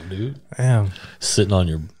 Damn, dude. Damn. Sitting on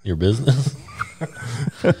your business.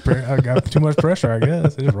 I got too much pressure, I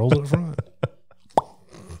guess. It just rolls up the front.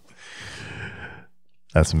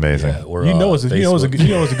 That's amazing. Yeah, we're, You know it's a Facebook.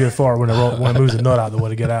 it's a good fart when it moves the nut out the way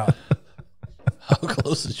to get out. How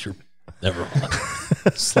close is your? Never mind.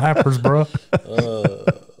 Slappers, bro.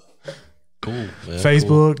 Cool. Man,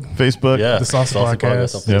 Facebook. Facebook. Cool. Yeah. The Saucey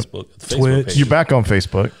Podcast. on Yep. Facebook. The Facebook Twitch. page. You're back on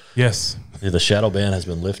Facebook. Yes. Yeah, the shadow ban has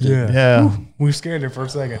been lifted. Yeah. Yeah. We scared it for a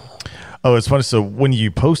second. Oh, it's funny. So when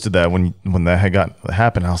you posted that, when that had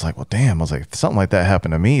happened, I was like, well, damn. I was like, if something like that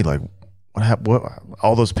happened to me, like what happened? What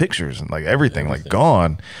all those pictures and like everything like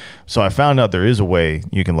gone. So I found out there is a way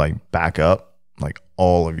you can like back up like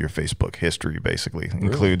all of your Facebook history, basically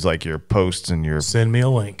includes like your posts and your. Send me a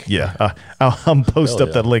link. Yeah, I'll post Hell up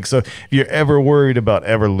yeah. that link. So if you're ever worried about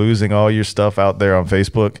ever losing all your stuff out there on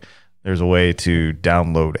Facebook, there's a way to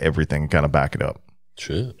download everything and kind of back it up.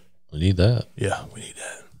 Shit. We need that. Yeah, we need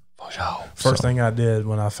that. Wow. First thing I did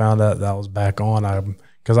when I found out that I was back on,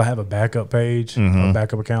 because I have a backup page, my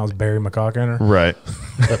backup account was Barry McCockenter. Right.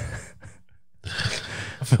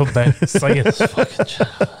 I feel bad saying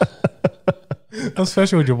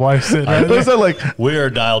especially with your wife sitting right What was there. that like? We are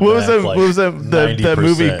dialed What was back. that? Like What was that? That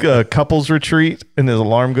movie, 90%. Couples Retreat, and his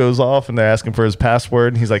alarm goes off, and they're asking for his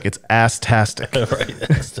password, and he's like, "It's ass-tastic."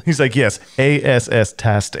 Right. He's like, "Yes,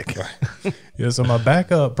 ASS-tastic." Yeah, so my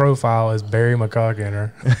backup profile is Barry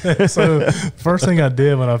McCockenter. So first thing I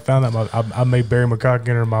did when I found out, I made Barry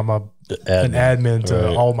McCockenter an admin to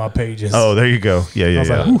Right. all my pages. Oh, there you go. Yeah, I yeah, was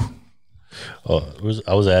yeah. like, whew.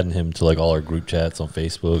 I was adding him to like all our group chats on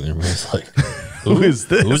Facebook, and everybody's like, Who is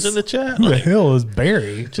this? Who's in the chat? Who the Like, hell is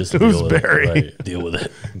Barry? just Who's deal with it. Barry? Right, deal with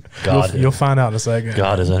it. God, You'll find out in a second.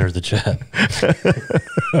 God has entered the chat.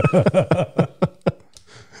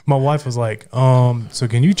 My wife was like, so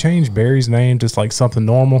can you change Barry's name to like something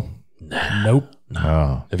normal? Nope.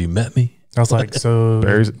 Oh, Have you met me? I was like, so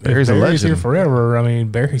Barry's if a Barry's here legend. forever. I mean,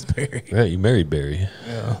 Barry's Barry. Right, you married Barry.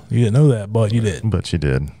 You didn't know that, but you did. but you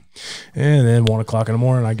did. And then 1 o'clock in the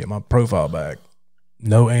morning, I get my profile back.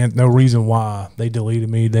 No reason why they deleted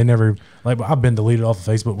me. They never like I've been deleted off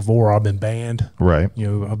of Facebook before. I've been banned. Right. You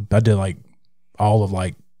know, I did like all of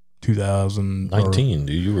like 19, dude.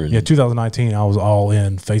 You were in. 2019. I was all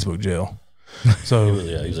in Facebook jail. So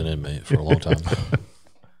Yeah, he was an inmate for a long time.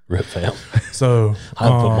 Rip fam. so I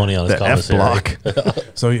put money on his The F commissary.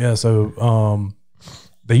 block. so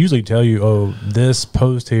they usually tell you, oh, this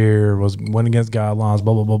post here went against guidelines,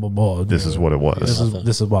 blah blah blah blah blah. This is what it was.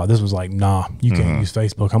 This is why this was like, nah, you can't use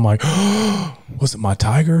Facebook. I'm like, was it my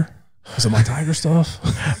tiger? Was it my tiger stuff?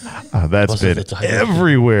 That's Was it been the tiger?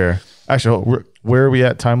 everywhere. Actually, where are we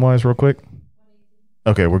at time wise, real quick?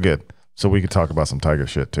 Okay, we're good. So we could talk about some tiger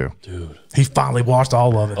shit too. Dude. He finally watched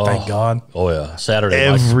all of it. Thank God. Oh, yeah. Saturday.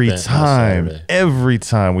 Every Mike's been- time, Saturday. every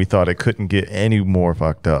time we thought it couldn't get any more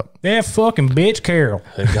fucked up. That fucking bitch, Carol.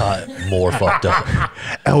 It got more fucked up.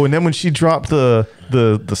 Oh, and then when she dropped the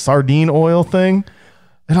sardine oil thing,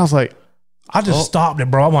 and I was like, I just stopped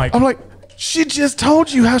it, bro. I'm like, she just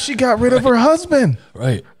told you how she got rid of her husband.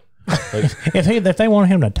 Right. Like, if they want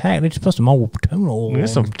him to attack, they just put some old tuna oil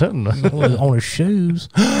There's some tuna. on his shoes.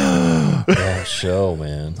 that show,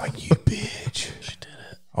 man. Like, you bitch. She did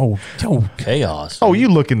it. Oh, Chaos. Oh, you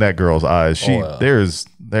look in that girl's eyes. She yeah. there is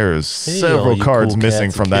Hey, several all you cards cool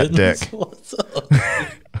missing cats from and that kittens. deck. What's up?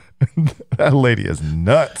 That lady is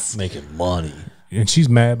nuts. Making money. and she's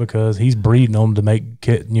mad because he's breeding them to make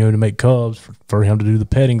to make cubs for him to do the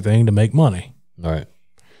petting thing to make money. All right.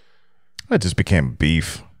 That just became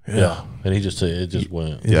beef. Yeah. And it just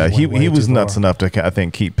went Yeah, just he went way was too nuts far. enough to, I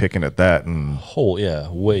think, keep picking at that. And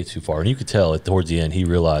way too far. And you could tell towards the end he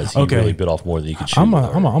realized he Okay. really bit off more than he could chew. I'm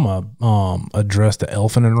a address the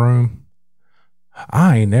elephant in the room.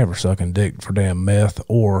 I ain't never sucking dick for damn meth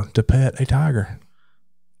or to pet a tiger.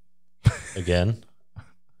 Again.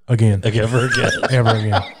 again. Like ever again. Ever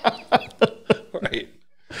again. Right.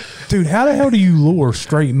 Dude, how the hell do you lure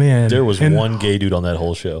straight men? There was one gay dude on that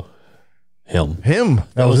whole show. Him.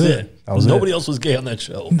 That was it. Nobody else was gay on that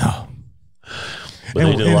show. No. But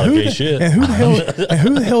they did a lot of gay shit. And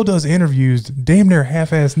who the hell does interviews damn near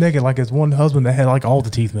half-ass naked like his one husband that had like all the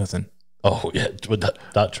teeth missing? Oh, yeah.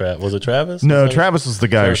 Not Travis. Was it Travis? No, Travis was the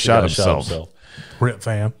guy who shot himself. Rip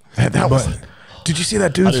fam. That was. Did you see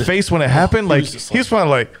that dude's face when it happened? Like he was probably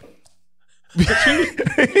like. He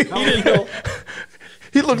didn't know.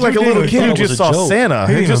 He looked like a little kid who just saw Santa.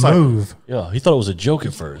 He didn't just even like, move. Yeah, he thought it was a joke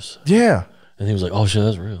at first. Yeah. And he was like, oh, shit,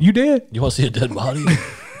 that's real. You did? You want to see a dead body?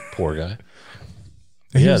 Poor guy.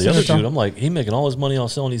 Yeah, the other dude, I'm like, he making all his money on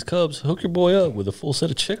selling these Cubs. Hook your boy up with a full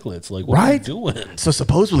set of chiclets. Like, what are you doing? So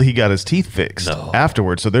supposedly he got his teeth fixed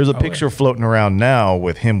afterwards. So there's a picture floating around now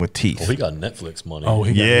with him with teeth. Oh, he got Netflix money. Oh,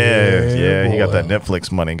 he got that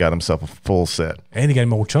Netflix money and got himself a full set. And he got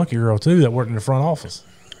him a chunky girl too that worked in the front office.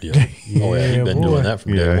 Yeah. Oh, yeah, he's been doing that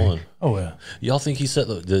from day one. Oh, yeah. Y'all think he set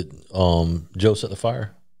Joe set the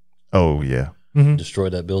fire? Oh, yeah.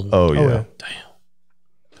 Destroyed that building? Oh, yeah. Damn.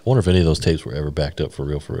 I wonder if any of those tapes were ever backed up for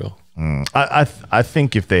real. I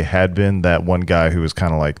think if they had been, that one guy who was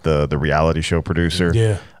kind of like the reality show producer.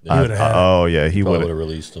 Yeah. He would have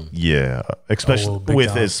released them. Yeah. Especially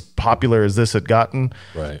with as popular as this had gotten,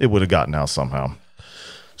 it would have gotten out somehow.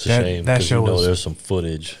 It's a shame because there's some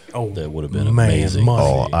footage that would have been amazing.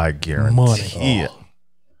 Money. I guarantee it.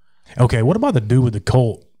 Okay, what about the dude with the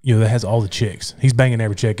cult, that has all the chicks? He's banging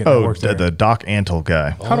every chick. The Doc Antle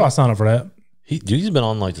guy. How do I sign up for that? He's been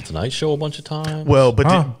on like the Tonight Show a bunch of times. Well,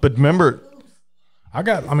 but remember, I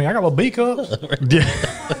got little B cups.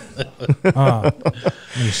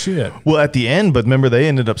 Shit. Well, at the end, but remember they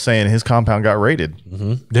ended up saying his compound got raided.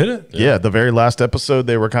 Did it? Yeah, the very last episode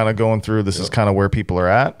they were kind of going through. This is kind of where people are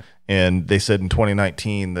at, and they said in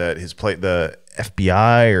 2019 that the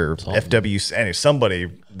FBI or FW, somebody,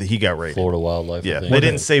 he got raided. Florida Wildlife. Yeah, they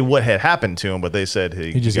didn't say what had happened to him, but they said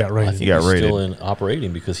he just got raided. I think he's still in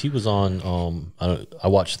operating because he was on. I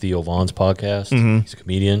watched Theo Vaughn's podcast. He's a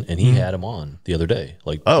comedian, and he had him on the other day.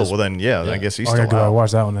 Like, I guess he's still out. I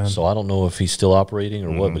watched that one then. So I don't know if he's still operating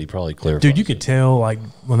or what, but he probably clarified. Dude, you could tell like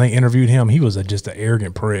when they interviewed him, he was just an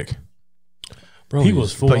arrogant prick. Bro, he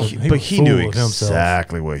was full. But he knew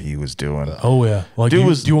exactly what he was doing. Oh yeah. Like, do you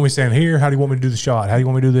want me to stand here? How do you want me to do the shot? How do you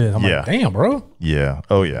want me to do this? I'm like, damn, bro. Yeah.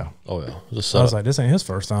 Oh yeah. Oh yeah. I was like, this ain't his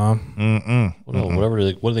first time.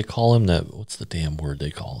 Whatever. What do they call him? What's the damn word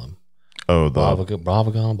they call him? Oh,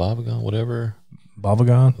 Bavagon, whatever.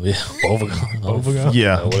 Bavagon. Yeah, Bavagon.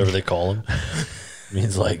 Yeah, whatever they call him.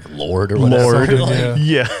 Means like Lord or whatever. Lord.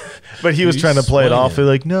 Yeah. But he was trying to play it off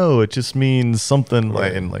like, no, it just means something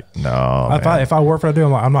like, and like, no. If I work for that dude,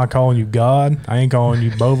 I'm like, I'm not calling you God. I ain't calling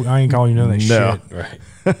you I ain't calling you none of that shit. Right.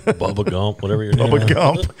 Bubba Gump, whatever your name is. Bubba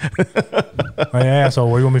Gump. Hey, asshole,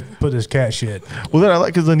 where you want me to put this cat shit? Well, then I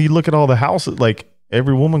like, because then you look at all the houses, like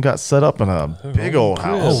every woman got set up in a big old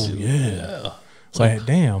house. Oh, yeah. It's like,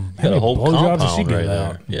 damn. Got a whole compound right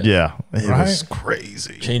there. Yeah. It was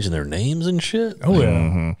crazy. Changing their names and shit. Oh,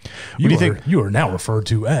 yeah. What do you think? You are now referred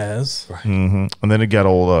to as. Right. And then it got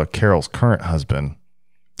old Carol's current husband.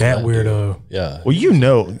 That weirdo. Yeah. Well,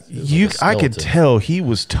 I could tell he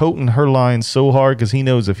was toting her line so hard because he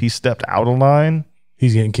knows if he stepped out of line,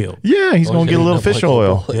 he's getting killed. Yeah, he's going to get a little fish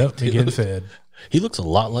oil. Yep, he's getting fed. He looks a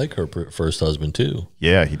lot like her first husband too.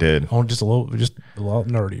 Yeah, he did. Oh, just a lot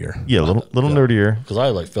nerdier. Yeah, a little nerdier. Because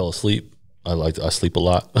I fell asleep. I sleep a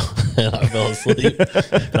lot, and I fell asleep.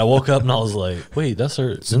 And I woke up and I was like, "Wait, that's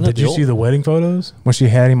her." Did you see the wedding photos when she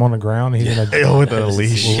had him on the ground? And he's with a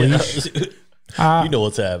leash. You know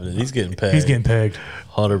what's happening? He's getting pegged.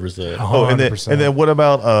 100%. Oh, and then what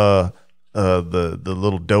about the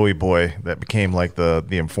little doughy boy that became like the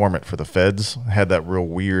informant for the feds? Had that real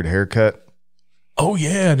weird haircut. Oh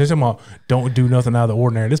yeah, they're talking about don't do nothing out of the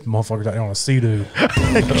ordinary. This motherfucker's out on a sea-doo.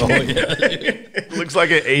 Looks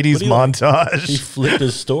like an 80s montage. He flipped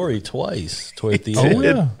his story twice toward the end.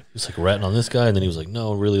 Yeah. He was like ratting on this guy, and then he was like,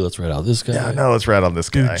 "No, really, let's rat out this guy." Yeah, no, let's rat on this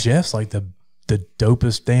guy. Dude, Jeff's like the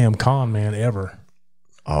dopest damn con man ever.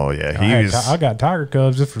 Oh yeah, I got tiger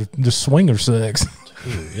cubs just for just swinger sex.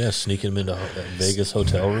 Dude, yeah, sneaking them into Vegas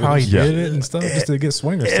hotel rooms. How he did it and stuff just to get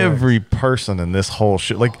swinger sex. Every person in this whole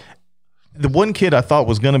shit, like. The one kid I thought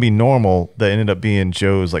was going to be normal that ended up being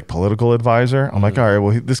Joe's like political advisor. I'm like, all right,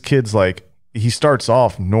 well, this kid's like, he starts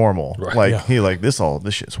off normal. Right. Like he like this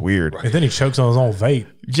shit's weird. Right. And then he chokes on his own vape.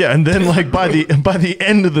 Yeah. And then like by the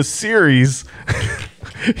end of the series,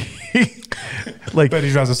 Like, bet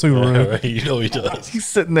he drives a Subaru. Right, you know he does. He's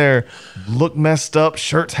sitting there, look messed up,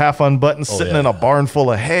 shirt's half unbuttoned, sitting in a barn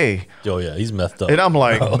full of hay. Oh yeah, he's messed up. And I'm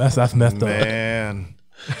like, that's messed up, man.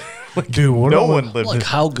 Dude, No one lived. Like,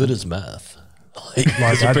 how good is meth?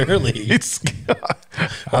 Like apparently,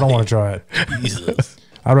 I don't want to try it. Jesus,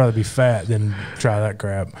 I'd rather be fat than try that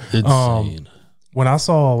crap. insane.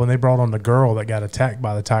 When they brought on the girl that got attacked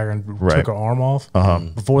by the tiger and took her arm off,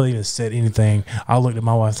 before they even said anything, I looked at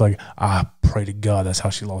my wife like, I pray to God that's how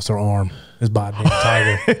she lost her arm. Is by a damn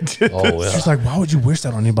tiger. Oh yeah. She's like, why would you wish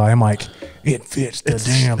that on anybody? I'm like, it fits the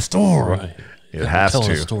damn story. Right. It has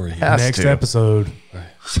to. Story. Next episode. Right.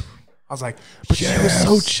 I was like, but she was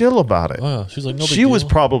so chill about it. Wow. She's like, no big she deal. was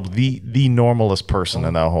probably the normalest person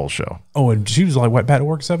in that whole show. Oh, and she was like, what, back to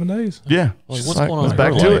work 7 days? Yeah. Like, what's going on in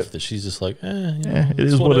back her to life it. that she's just like, it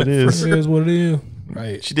is what it is. It is what it is.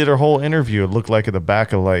 Right. She did her whole interview. It looked like at the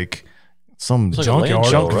back of like some like junkyard,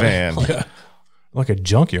 junk van. Like a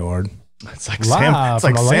junkyard. It's like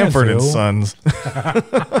Sanford and Sons. Do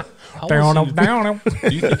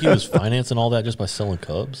you think he was financing all that just by selling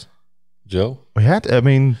Cubs, Joe? We had to, I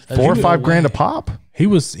mean, $4 or $5 grand a pop. He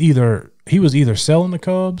was either selling the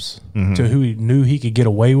Cubs to who he knew he could get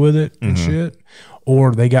away with it and shit,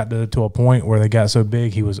 or they got to a point where they got so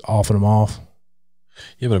big he was offing them off.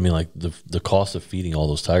 Yeah, but I mean, like the cost of feeding all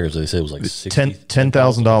those tigers, they said it was like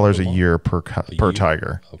 $10,000 a year per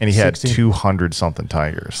tiger, and he had 200 something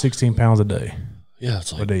tigers. 16 pounds a day. Yeah,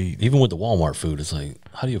 it's like even with the Walmart food, it's like,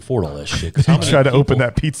 how do you afford all that shit? He tried to open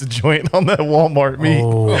that pizza joint on that Walmart meat.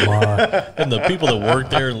 Oh my! And the people that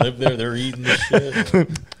work there and live there, they're eating this shit.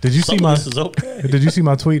 Did you see my? This is okay. Did you see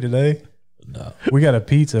my tweet today? No. We got a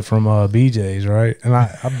pizza from BJ's, right? And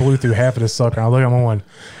I blew through half of this sucker. I look at one.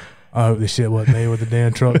 I hope this shit wasn't made with the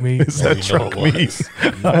damn truck meat. It's that truck meat.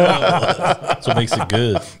 That's what makes it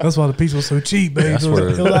good. That's why the pizza was so cheap, baby. It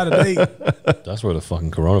was out of date. That's where the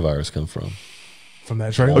fucking coronavirus comes from. From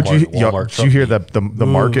that trailer. Did you hear that the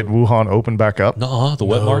market in Wuhan opened back up? No, the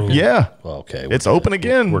wet market? Yeah. Well, okay. It's open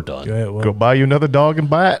again. We're done. Yeah, well, go buy you another dog and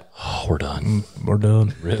bat. Oh, we're done. We're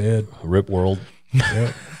done. Dead. Rip world.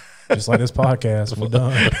 Yep. Just like this podcast. We're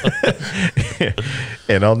done.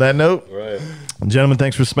 And on that note, gentlemen,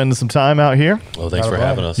 thanks for spending some time out here. Well, thanks for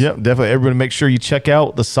having us. Yep, definitely. Everybody make sure you check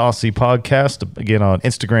out the Saucey Podcast, again, on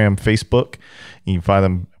Instagram, Facebook. You can find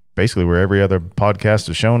them basically where every other podcast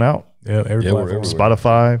is shown out. Yeah, everywhere.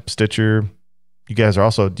 Spotify, Stitcher. You guys are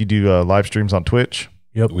also, you do live streams on Twitch?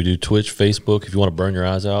 Yep. We do Twitch, Facebook. If you want to burn your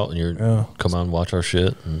eyes out and you're come on and watch our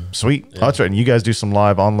shit. Sweet. Yeah. Oh, that's right. And you guys do some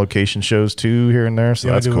live on location shows too here and there. So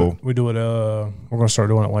that's cool. We do it. We're going to start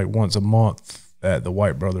doing it like once a month at the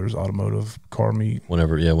White Brothers Automotive Car Meet.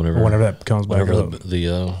 Whenever that comes back up.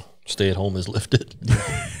 The stay at home is lifted.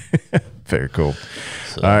 Very cool.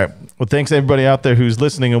 So. All right. Well, thanks everybody out there who's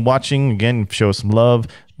listening and watching. Again, show us some love.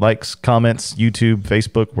 Likes, comments, YouTube,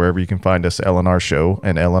 Facebook, wherever you can find us, LNR Show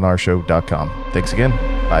and lnrshow.com. Thanks again.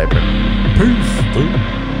 Bye, everybody. Peace.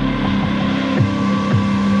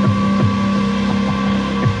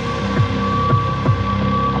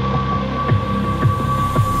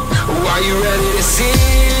 Are you ready to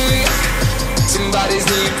see somebody's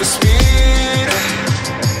need for speed?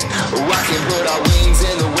 I can put our